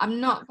 But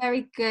I'm not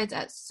very good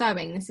at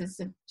sewing. This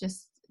is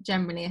just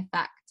generally a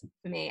fact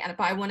for me. But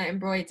I want to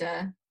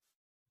embroider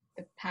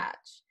the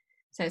patch,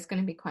 so it's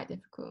going to be quite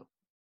difficult.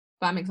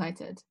 But I'm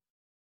excited.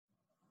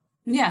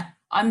 Yeah,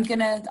 I'm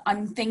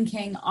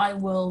thinking I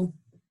will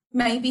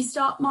maybe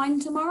start mine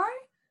tomorrow.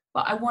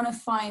 But I want to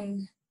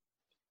find.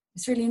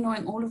 It's really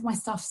annoying. All of my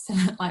stuff,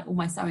 like all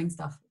my sewing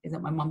stuff, is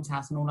at my mum's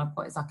house, and all I've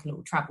got is like a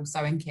little travel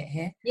sewing kit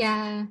here.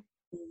 Yeah.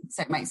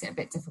 So it makes it a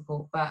bit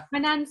difficult. But my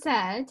nan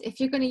said if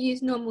you're going to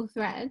use normal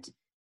thread,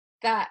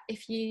 that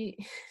if you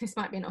this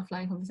might be an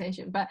offline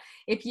conversation, but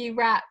if you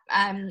wrap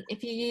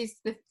if you use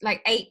the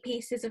 8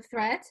 pieces of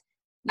thread,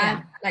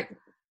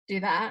 do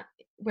that.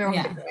 We're on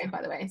video,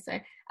 by the way. So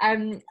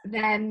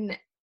then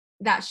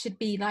that should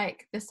be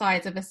like the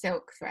size of a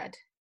silk thread.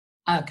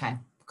 Okay,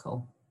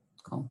 cool.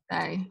 So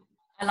I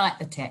like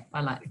the tip.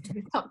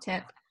 Top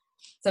tip.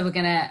 So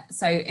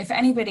so if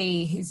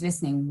anybody who's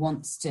listening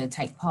wants to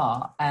take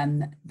part,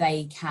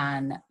 they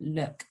can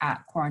look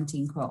at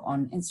Quarantine Quilt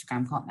on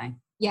Instagram, can't they?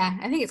 Yeah,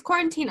 I think it's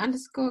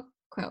quarantine_quilt.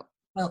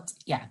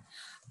 Yeah.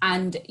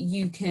 And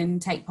you can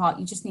take part.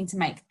 You just need to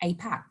make a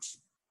patch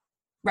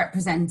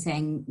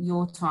representing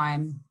your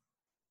time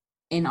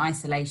in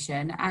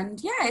isolation. And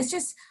yeah, it's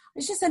just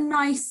a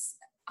nice,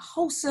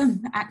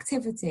 wholesome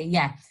activity.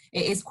 Yeah,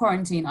 it is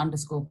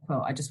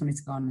quarantine_quilt. I just wanted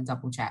to go on and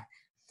double check.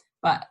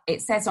 But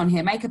it says on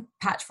here, make a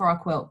patch for our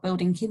quilt,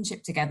 building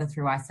kinship together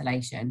through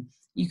isolation.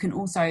 You can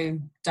also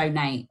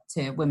donate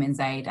to Women's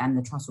Aid and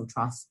the Trussell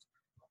Trust,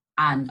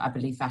 and I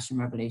believe Fashion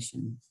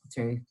Revolution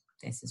through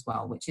this as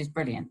well, which is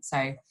brilliant.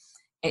 So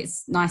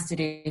it's nice to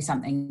do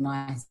something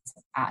nice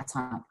at a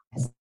time.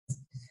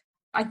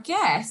 I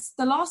guess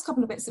the last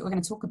couple of bits that we're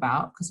going to talk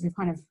about, because we've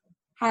kind of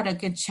had a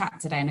good chat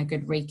today and a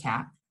good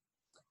recap,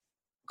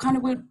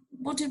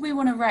 what did we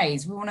want to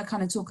raise? We want to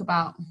kind of talk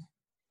about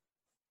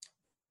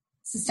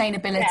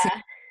sustainability,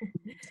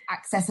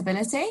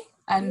 accessibility,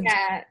 and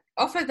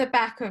off of the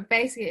back of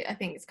basically, I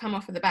think it's come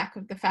off of the back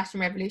of the Fashion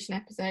Revolution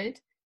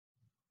episode.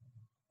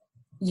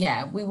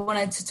 Yeah, we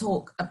wanted to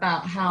talk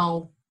about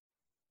how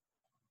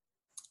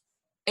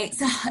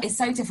it's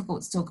so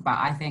difficult to talk about,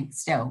 I think,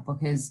 still,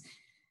 because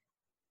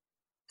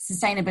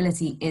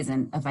sustainability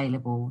isn't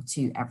available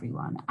to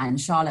everyone.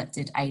 And Charlotte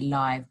did a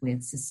live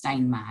with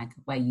Sustain Mag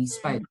where you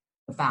spoke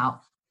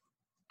about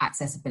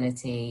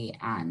accessibility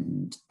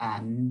and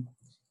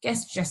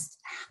guess just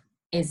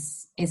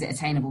is it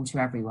attainable to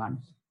everyone?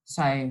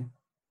 So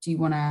do you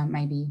want to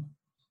maybe?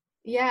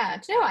 Yeah,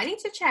 do you know what? I need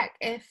to check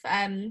if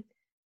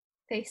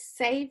they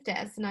saved it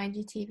as an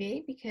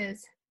IGTV,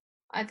 because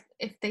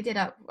if they did,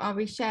 I'll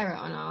reshare it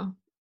on our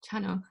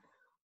channel.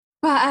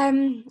 But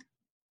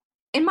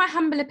in my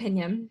humble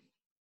opinion,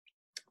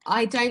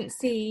 I don't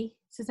see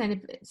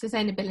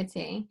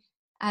sustainability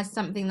as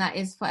something that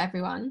is for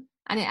everyone,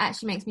 and it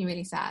actually makes me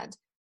really sad.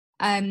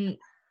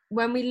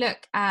 When we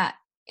look at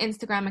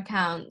Instagram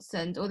accounts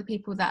and all the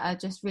people that are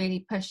just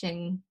really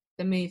pushing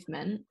the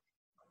movement,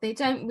 they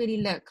don't really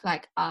look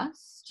like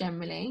us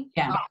generally.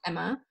 Yeah.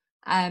 Emma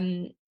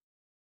and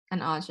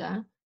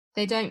Aja,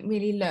 they don't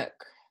really look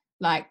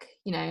like,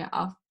 you know,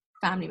 our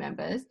family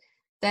members.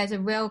 There's a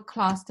real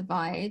class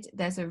divide.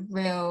 There's a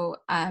real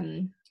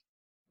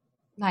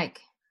like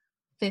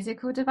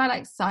physical divide,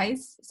 like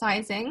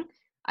sizing.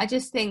 I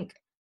just think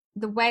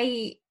the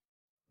way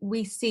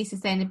we see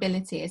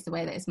sustainability is the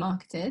way that it's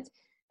marketed,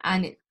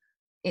 and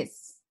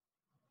it's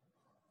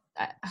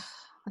I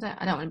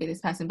don't want to be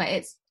this person, but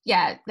it's,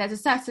 yeah, there's a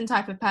certain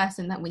type of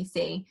person that we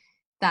see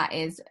that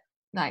is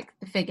like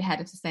the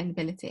figurehead of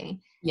sustainability.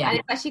 Yeah. And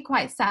it's actually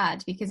quite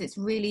sad because it's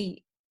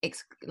really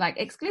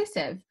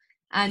exclusive,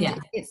 and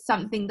it's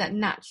something that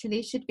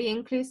naturally should be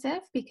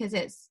inclusive because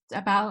it's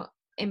about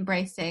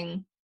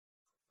embracing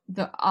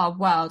our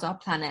world, our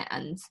planet,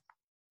 and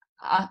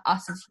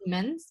us as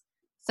humans.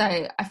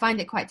 So I find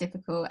it quite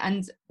difficult.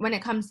 And when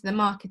it comes to the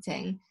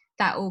marketing,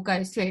 that all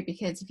goes through,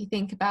 because if you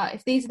think about,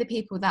 if these are the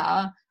people that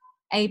are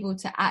able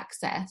to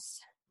access,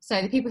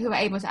 so the people who are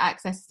able to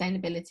access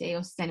sustainability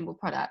or sustainable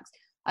products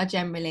are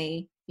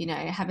generally, you know,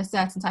 have a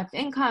certain type of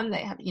income,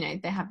 they have, you know,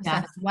 they have a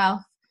certain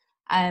wealth,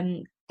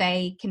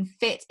 they can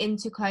fit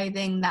into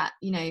clothing that,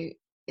 you know,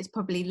 is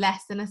probably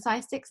less than a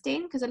size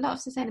 16, because a lot of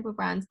sustainable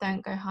brands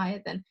don't go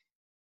higher than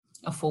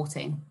a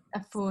 14.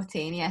 A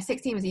 14, yeah,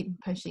 16 was even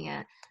pushing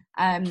it.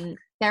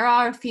 There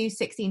are a few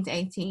 16 to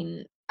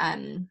 18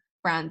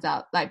 brands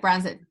out, like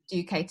brands that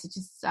do cater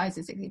to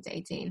sizes 16 to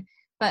 18,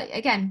 but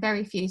again,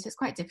 very few, so it's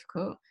quite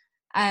difficult.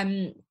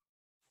 And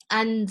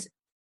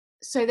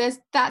so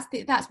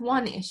that's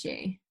one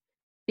issue,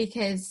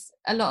 because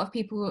a lot of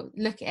people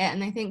look at it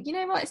and they think, you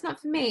know what, it's not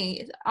for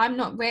me. I'm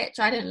not rich.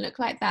 I don't look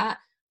like that.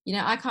 You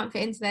know, I can't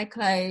fit into their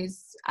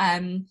clothes,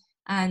 and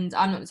I'm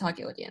not the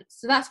target audience.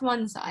 So that's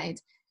one side.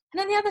 And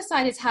then the other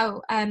side is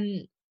how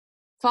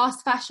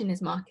fast fashion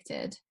is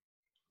marketed.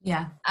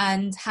 Yeah.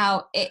 And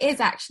how it is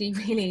actually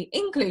really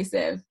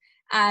inclusive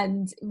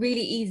and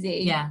really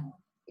easy. Yeah.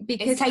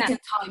 Because it's taken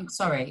time.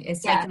 Sorry,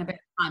 it's taken a bit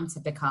of time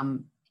to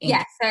become.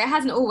 Yeah, so it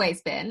hasn't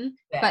always been,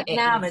 but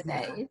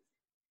nowadays,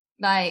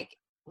 like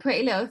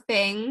Pretty Little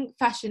Thing,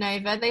 Fashion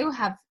Nova, they all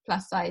have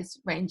plus size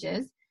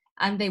ranges,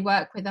 and they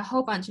work with a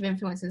whole bunch of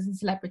influencers and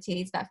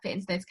celebrities that fit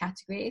into those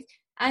categories.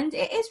 And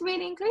it is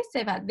really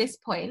inclusive at this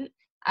point.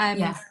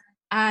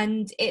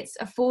 And it's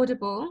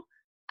affordable,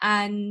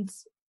 and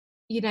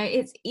you know,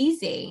 it's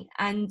easy,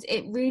 and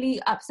it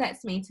really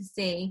upsets me to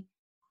see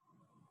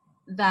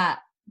that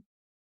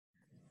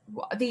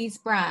these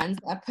brands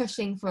that are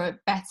pushing for a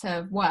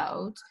better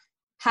world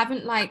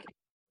haven't like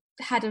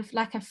had a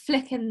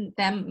flick in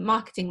their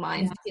marketing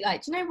minds to be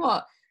like, do you know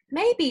what,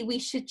 maybe we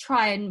should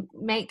try and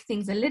make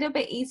things a little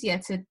bit easier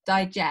to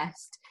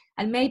digest,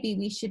 and maybe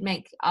we should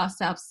make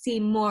ourselves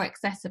seem more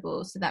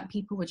accessible so that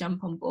people will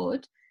jump on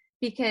board.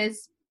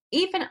 Because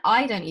even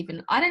I don't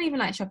even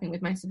like shopping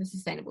with most of the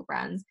sustainable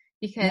brands,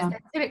 because they're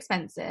too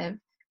expensive.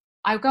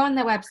 I go on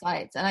their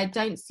websites and I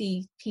don't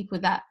see people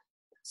that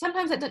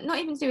sometimes that not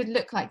even do with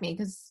look like me,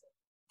 because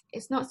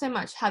it's not so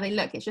much how they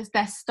look, it's just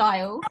their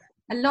style.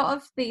 A lot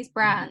of these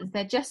brands,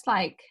 they're just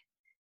like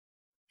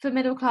for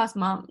middle class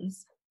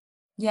mums.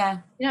 Yeah.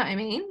 You know what I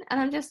mean? And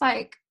I'm just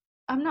like,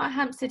 I'm not a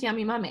Hampstead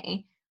yummy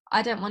mummy.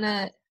 I don't want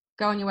to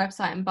go on your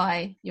website and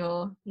buy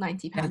your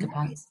 £90 yoga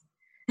pants.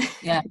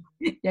 Yeah.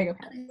 Yoga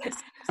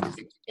pants.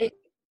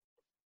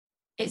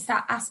 It's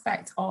that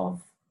aspect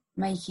of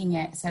making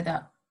it so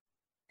that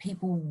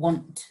people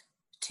want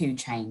to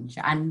change.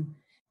 And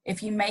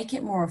if you make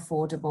it more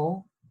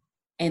affordable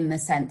in the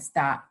sense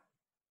that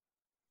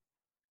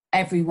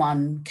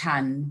everyone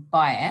can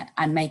buy it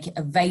and make it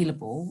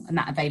available, and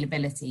that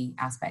availability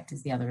aspect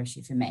is the other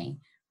issue for me,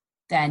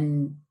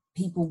 then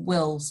people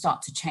will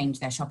start to change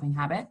their shopping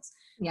habits.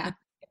 Yeah.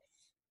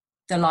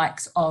 The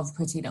likes of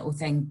Pretty Little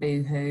Thing,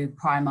 Boohoo,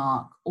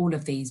 Primark, all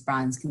of these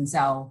brands can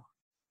sell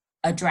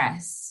a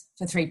dress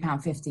for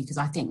 £3.50, because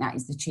I think that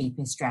is the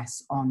cheapest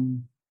dress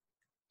on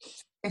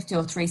 50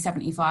 or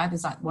 £3.75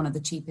 is like one of the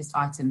cheapest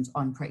items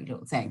on Pretty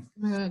Little Thing.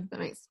 That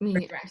makes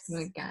me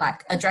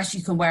like a dress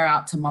you can wear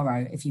out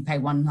tomorrow if you pay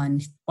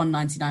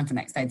 $1.99 for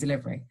next day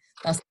delivery.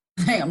 That's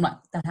the thing. I'm like,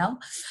 the hell?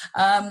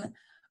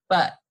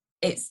 But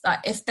it's like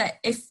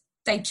if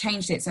they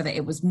changed it so that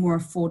it was more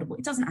affordable,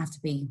 it doesn't have to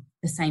be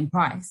the same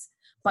price,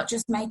 but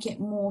just make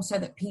it more so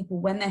that people,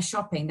 when they're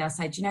shopping, they'll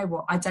say, do you know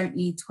what? I don't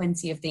need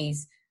 20 of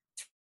these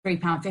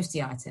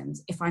 £3.50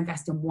 items. If I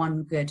invest in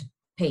one good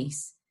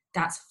piece,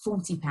 that's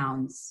 £40,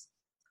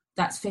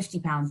 that's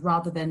 £50,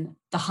 rather than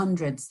the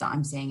hundreds that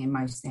I'm seeing in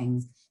most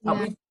things. But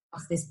we've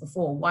asked this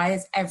before. Why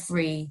is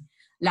every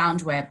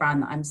loungewear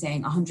brand that I'm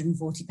seeing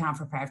 £140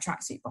 for a pair of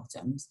tracksuit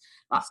bottoms?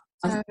 Like,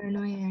 so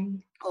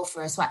annoying. Or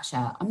for a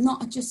sweatshirt. I'm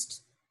not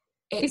just...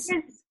 It's...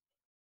 Because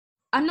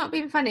I'm not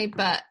being funny,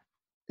 but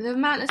the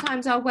amount of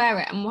times I'll wear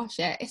it and wash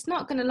it, it's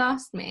not going to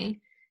last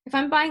me. If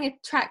I'm buying a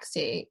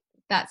tracksuit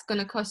that's going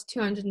to cost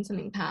 £200 and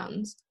something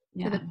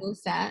for the full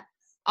set,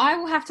 I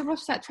will have to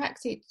wash that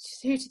tracksuit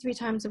 2 to 3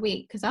 times a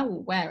week because I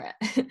will wear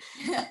it.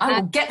 I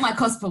will get my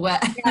cost per wear.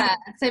 Yeah,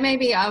 so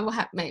maybe I will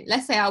have,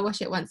 let's say I'll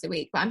wash it once a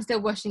week, but I'm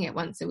still washing it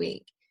once a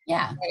week.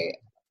 Yeah. So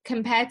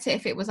compared to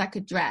if it was like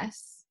a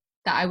dress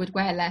that I would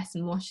wear less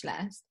and wash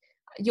less,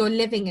 you're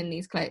living in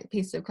these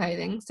pieces of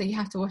clothing, so you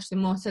have to wash them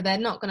more, so they're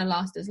not going to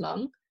last as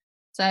long.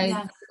 So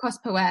the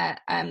cost per wear,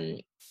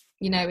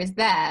 is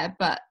there,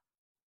 but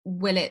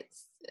will it,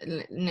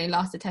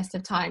 last the test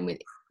of time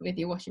with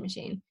your washing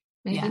machine?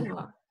 Maybe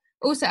not.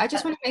 Also, I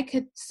just want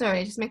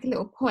to make a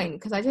little point,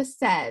 because I just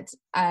said,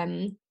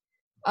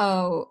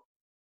 oh,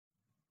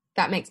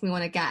 that makes me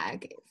want to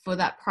gag for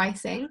that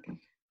pricing.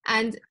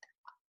 And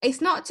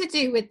it's not to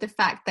do with the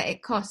fact that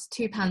it costs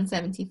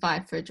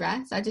 £2.75 for a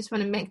dress. I just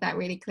want to make that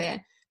really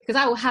clear, because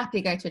I will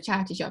happily go to a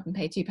charity shop and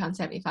pay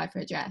 £2.75 for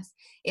a dress.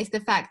 It's the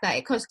fact that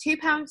it costs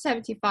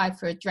 £2.75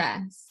 for a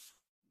dress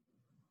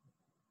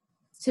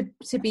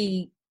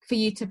for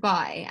you to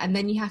buy, and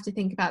then you have to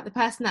think about the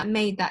person that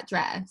made that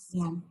dress.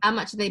 How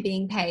much are they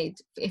being paid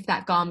if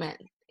that garment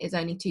is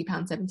only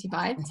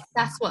 £2.75?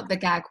 That's what the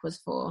gag was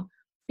for.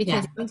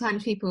 Because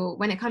sometimes people,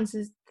 when it comes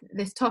to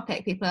this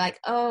topic, people are like,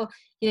 oh,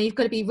 you've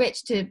got to be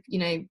rich to,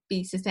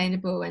 be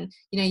sustainable, and,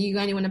 you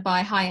only want to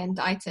buy high-end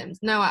items.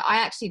 No,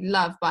 I actually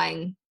love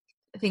buying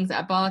things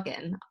that are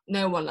bargain.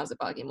 No one loves a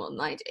bargain more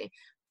than I do.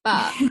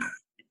 But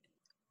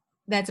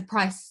there's a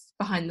price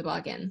behind the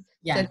bargain.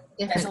 Yeah, so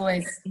there's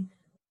always...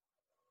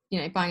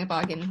 buying a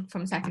bargain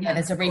from second hand. Yeah,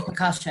 there's a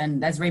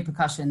repercussion. There's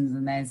repercussions,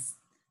 and there's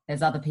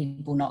other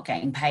people not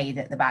getting paid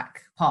at the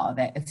back part of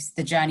it. If it's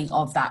the journey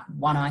of that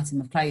one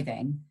item of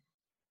clothing,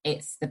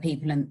 it's the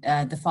people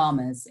and the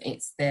farmers,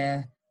 it's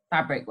the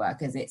fabric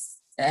workers, it's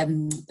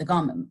the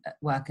garment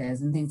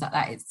workers and things like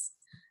that.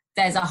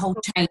 There's a whole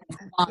chain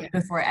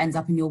before it ends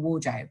up in your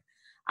wardrobe.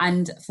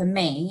 And for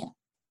me,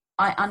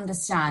 I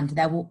understand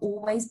there will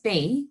always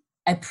be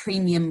a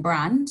premium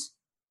brand,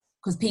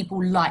 because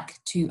people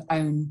like to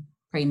own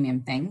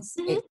premium things.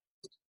 It's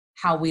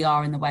how we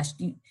are in the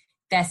West.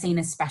 They're seen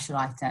as special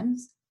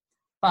items,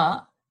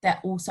 but there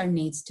also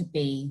needs to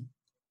be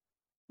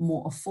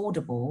more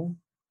affordable,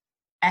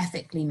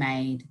 ethically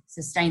made,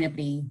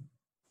 sustainably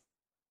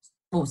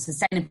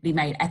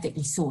made,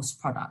 ethically sourced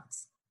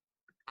products.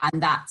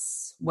 And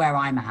that's where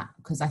I'm at,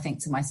 because I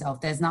think to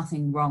myself, there's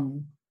nothing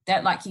wrong.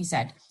 Like you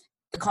said,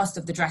 the cost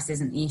of the dress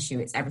isn't the issue,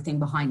 it's everything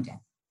behind it.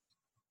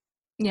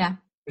 Yeah.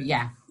 But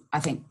yeah, I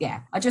think,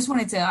 I just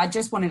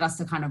wanted us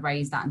to kind of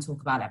raise that and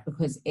talk about it,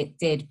 because it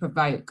did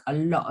provoke a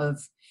lot of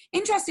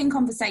interesting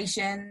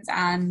conversations,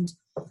 and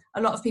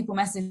a lot of people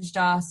messaged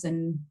us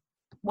and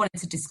wanted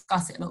to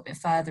discuss it a little bit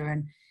further,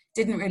 and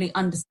didn't really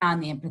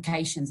understand the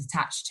implications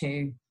attached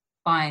to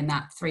buying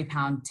that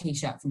 £3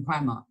 t-shirt from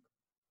Primark.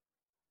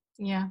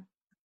 Yeah.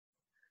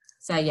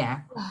 So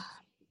yeah,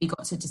 we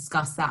got to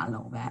discuss that a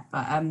little bit,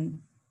 but I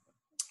mean,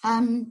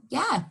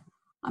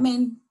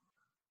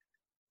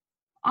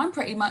 I'm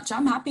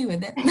happy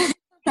with it.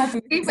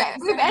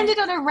 We've ended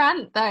on a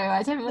rant, though.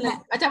 I don't want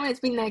it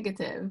to be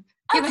negative.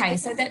 Okay,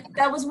 so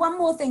there was one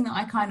more thing that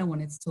I kind of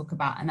wanted to talk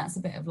about, and that's a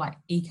bit of like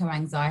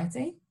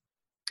eco-anxiety.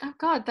 Oh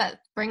God,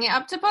 bring it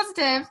up to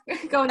positive.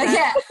 Go on.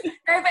 Yeah,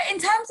 no, but in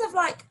terms of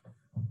like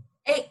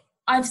it,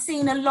 I've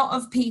seen a lot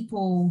of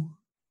people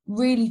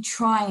really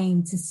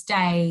trying to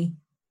stay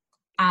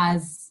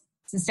as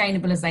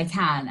sustainable as they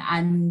can,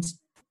 and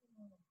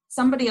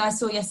somebody I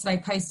saw yesterday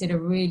posted a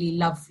really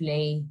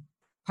lovely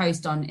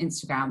post on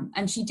Instagram,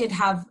 and she did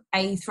have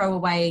a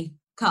throwaway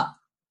cup,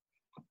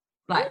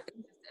 like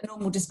a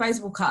normal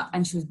disposable cup,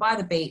 and she was by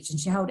the beach and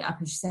she held it up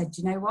and she said,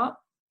 you know what,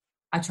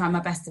 I try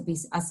my best to be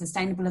as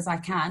sustainable as I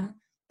can,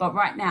 but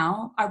right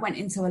now I went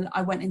into a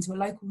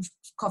local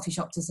coffee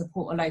shop to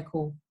support a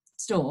local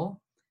store.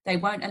 They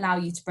won't allow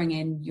you to bring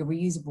in your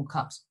reusable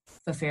cups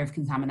for fear of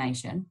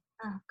contamination.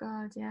 Oh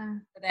God, yeah.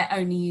 They're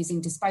only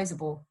using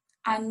disposable.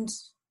 And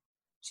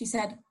she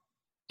said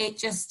it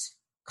just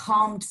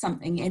calmed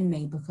something in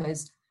me,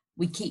 because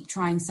we keep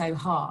trying so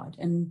hard,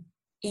 and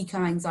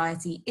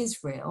eco-anxiety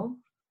is real,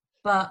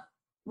 but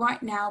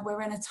right now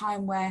we're in a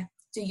time where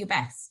do your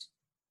best.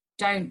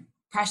 Don't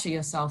pressure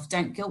yourself,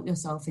 don't guilt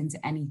yourself into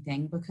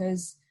anything,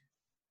 because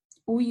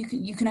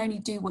you can only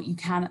do what you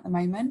can at the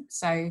moment.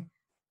 So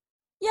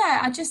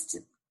yeah,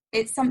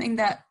 it's something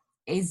that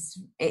it's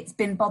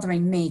been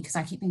bothering me, because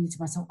I keep thinking to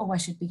myself, oh, I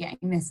should be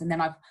getting this, and then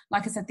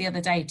like I said the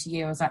other day to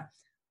you, I was like,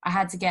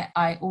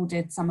 I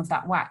ordered some of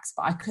that wax,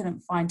 but I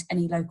couldn't find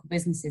any local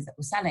businesses that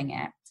were selling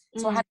it.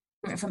 So I had to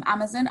order it from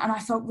Amazon, and I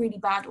felt really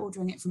bad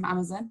ordering it from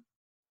Amazon.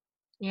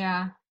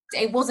 Yeah.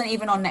 It wasn't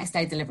even on next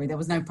day delivery. There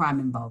was no Prime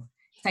involved.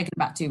 It's taken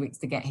about 2 weeks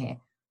to get here,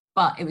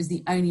 but it was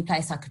the only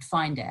place I could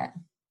find it.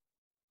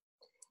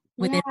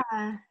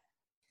 Yeah.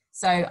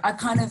 So I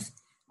kind of,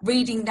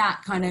 reading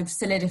that kind of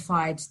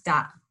solidified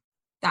that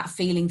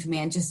feeling for me,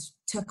 and just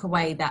took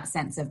away that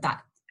sense of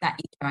that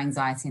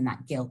eco-anxiety and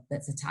that guilt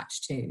that's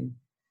attached to.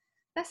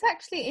 That's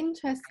actually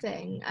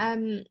interesting.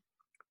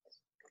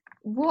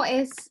 What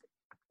is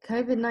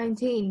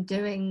COVID-19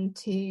 doing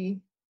to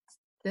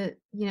the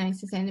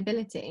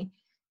sustainability?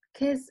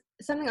 Because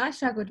something I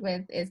struggled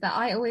with is that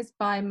I always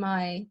buy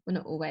well,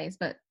 not always,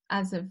 but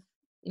as of,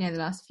 the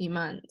last few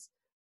months,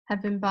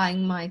 have been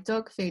buying my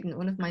dog food and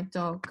all of my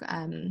dog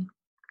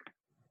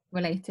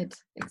related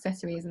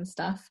accessories and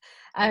stuff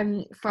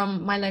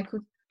from my local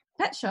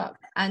pet shop.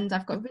 And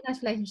I've got a really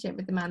nice relationship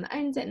with the man that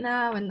owns it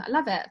now, and I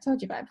love it. I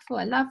told you about it before.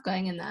 I love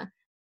going in there.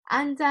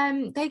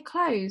 And they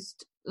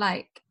closed,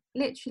 like,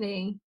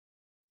 literally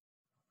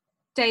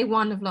day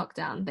one of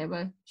lockdown. They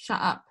were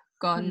shut up,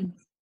 gone.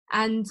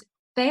 And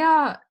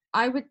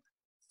I would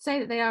say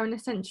that they are an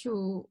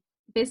essential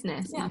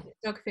business,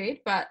 dog food,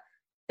 but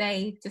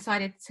they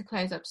decided to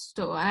close up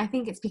store. And I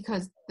think it's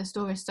because the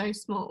store is so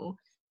small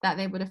that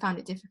they would have found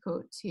it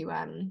difficult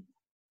to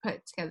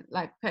put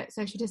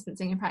social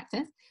distancing in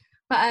practice.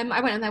 But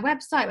I went on their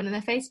website, went on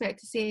their Facebook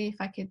to see if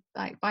I could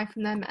buy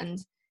from them, and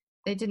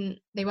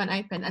they weren't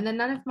open. And then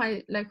none of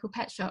my local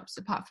pet shops,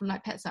 apart from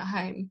Pets at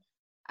Home,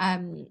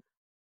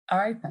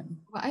 are open.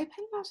 Were open.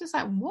 I was just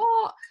like,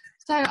 what?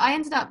 So I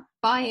ended up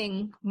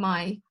buying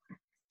my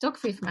dog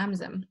food from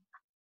Amazon,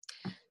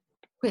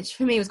 which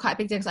for me was quite a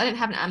big deal because I don't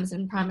have an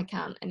Amazon Prime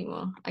account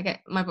anymore. I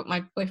get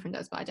my boyfriend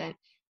does, but I don't.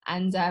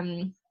 And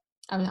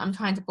I'm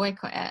trying to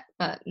boycott it,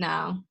 but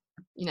now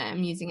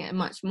I'm using it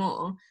much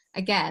more.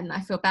 Again,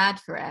 I feel bad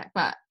for it,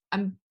 but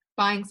I'm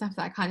buying stuff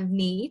that I kind of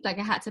need. I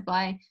had to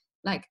buy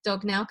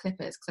dog nail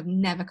clippers because I've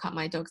never cut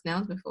my dog's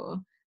nails before.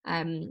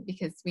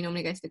 Because we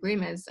normally go to the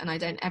groomers, and I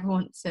don't ever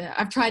want to.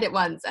 I've tried it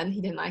once and he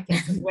didn't like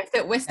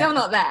it. We're still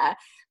not there,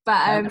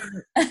 but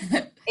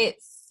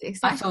it's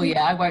exactly.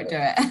 I won't do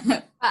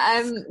it.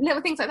 But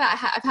little things like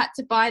that. I've had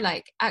to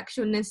buy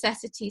actual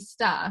necessity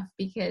stuff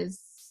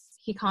because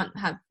he can't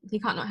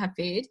not have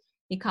food.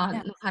 He can't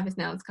not have his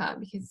nails cut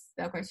because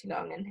they'll grow too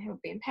long and he'll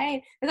be in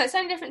pain. There's so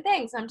many different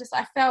things.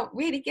 I felt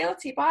really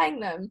guilty buying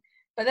them,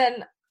 but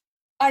then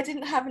I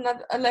didn't have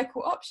a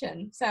local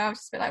option, so I was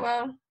just a bit like,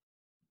 well,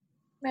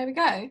 there we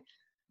go.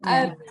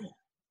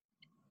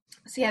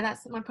 So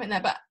that's my point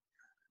there. But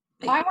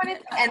I wanted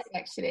to end,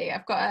 actually.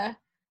 I've got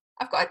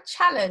a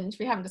challenge.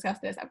 We haven't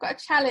discussed this. I've got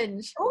a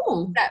challenge.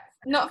 Oh,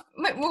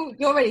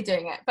 you're already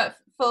doing it, but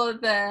for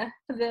the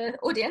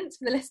audience,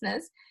 for the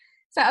listeners.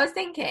 So I was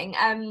thinking,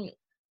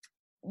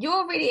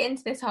 you're really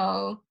into this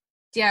whole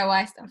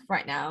DIY stuff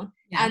right now,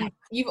 and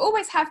you've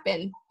always have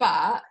been,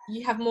 but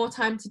you have more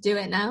time to do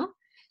it now.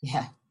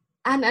 Yeah.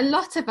 And a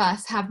lot of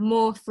us have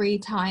more free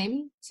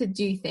time to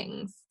do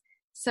things.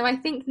 So I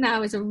think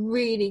now is a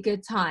really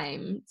good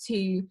time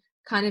to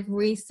kind of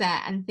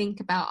reset and think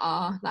about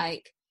our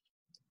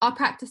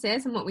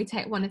practices and what we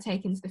want to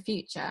take into the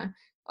future.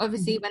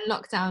 Obviously, when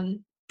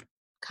lockdown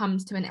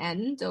comes to an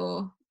end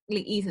or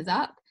eases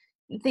up,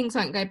 things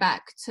won't go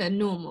back to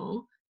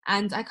normal.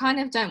 And I kind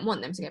of don't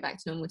want them to go back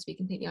to normal, to be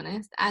completely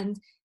honest. And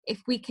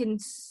if we can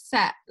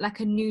set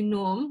a new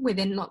norm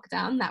within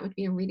lockdown, that would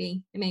be a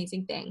really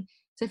amazing thing.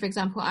 So, for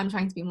example, I'm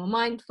trying to be more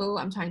mindful,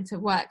 I'm trying to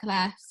work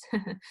less,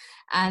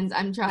 and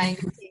I'm trying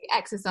to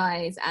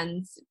exercise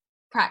and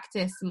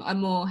practice a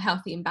more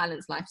healthy and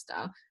balanced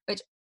lifestyle, which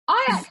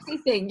I actually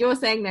think, you're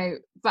saying no,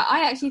 but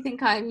I actually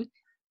think I'm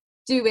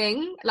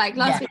doing.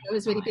 Last week I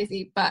was really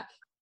busy, but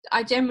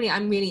I'm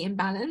really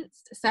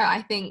imbalanced. So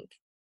I think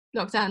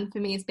lockdown for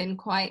me has been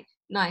quite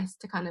nice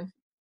to kind of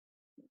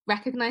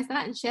recognize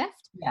that and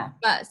shift.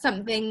 But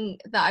something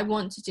that I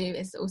want to do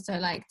is also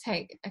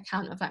take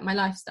account of my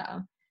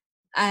lifestyle.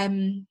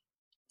 Things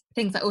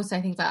like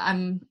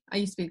I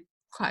used to be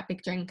quite a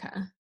big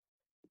drinker,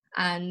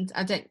 and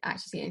I don't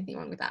actually see anything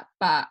wrong with that,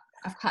 but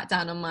I've cut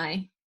down on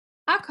my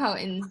alcohol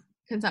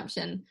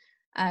consumption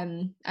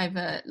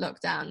over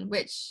lockdown,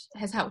 which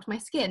has helped my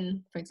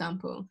skin, for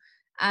example,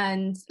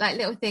 and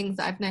little things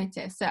that I've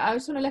noticed. So I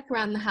just want to look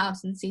around the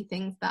house and see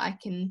things that I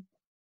can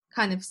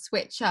kind of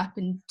switch up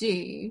and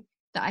do,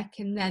 that I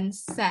can then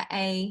set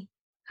a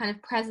kind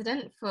of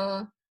precedent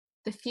for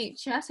the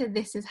future. So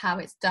this is how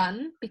it's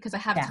done, because I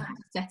have time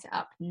to set it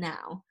up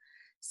now.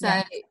 So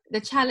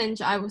the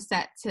challenge I will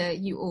set to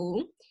you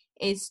all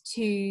is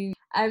to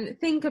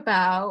think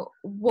about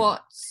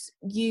what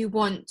you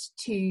want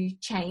to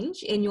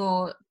change in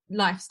your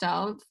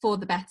lifestyle for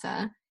the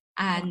better,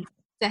 and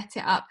set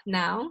it up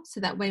now so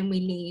that when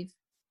we leave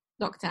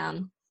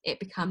lockdown, it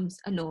becomes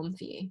a norm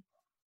for you.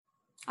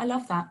 I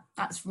love that.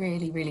 That's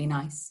really, really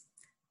nice.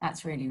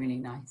 That's really, really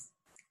nice.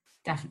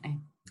 Definitely.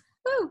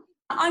 Woo.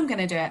 I'm going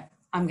to do it.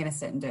 I'm going to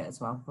sit and do it as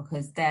well,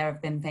 because there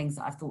have been things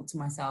that I've thought to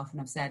myself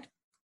and I've said,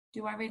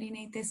 do I really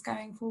need this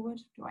going forward?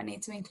 Do I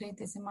need to include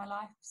this in my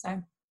life?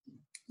 So,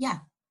 yeah.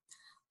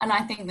 And I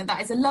think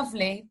that is a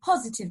lovely,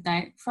 positive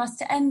note for us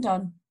to end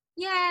on.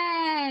 Yay!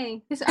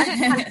 I don't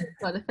have this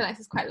one. I feel like this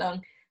is quite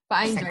long, but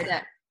I enjoyed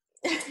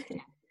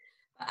it.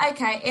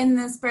 Okay, in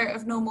the spirit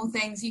of normal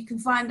things, you can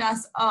find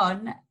us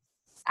at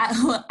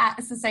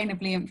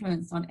Sustainably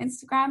Influenced on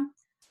Instagram.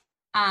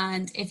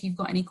 And if you've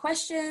got any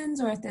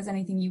questions, or if there's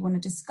anything you want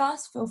to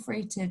discuss, feel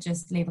free to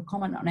just leave a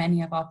comment on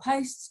any of our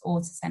posts or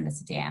to send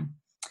us a DM,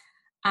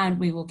 and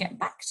we will get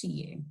back to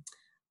you.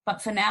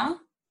 But for now,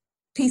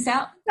 peace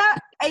out. That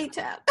ate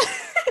up.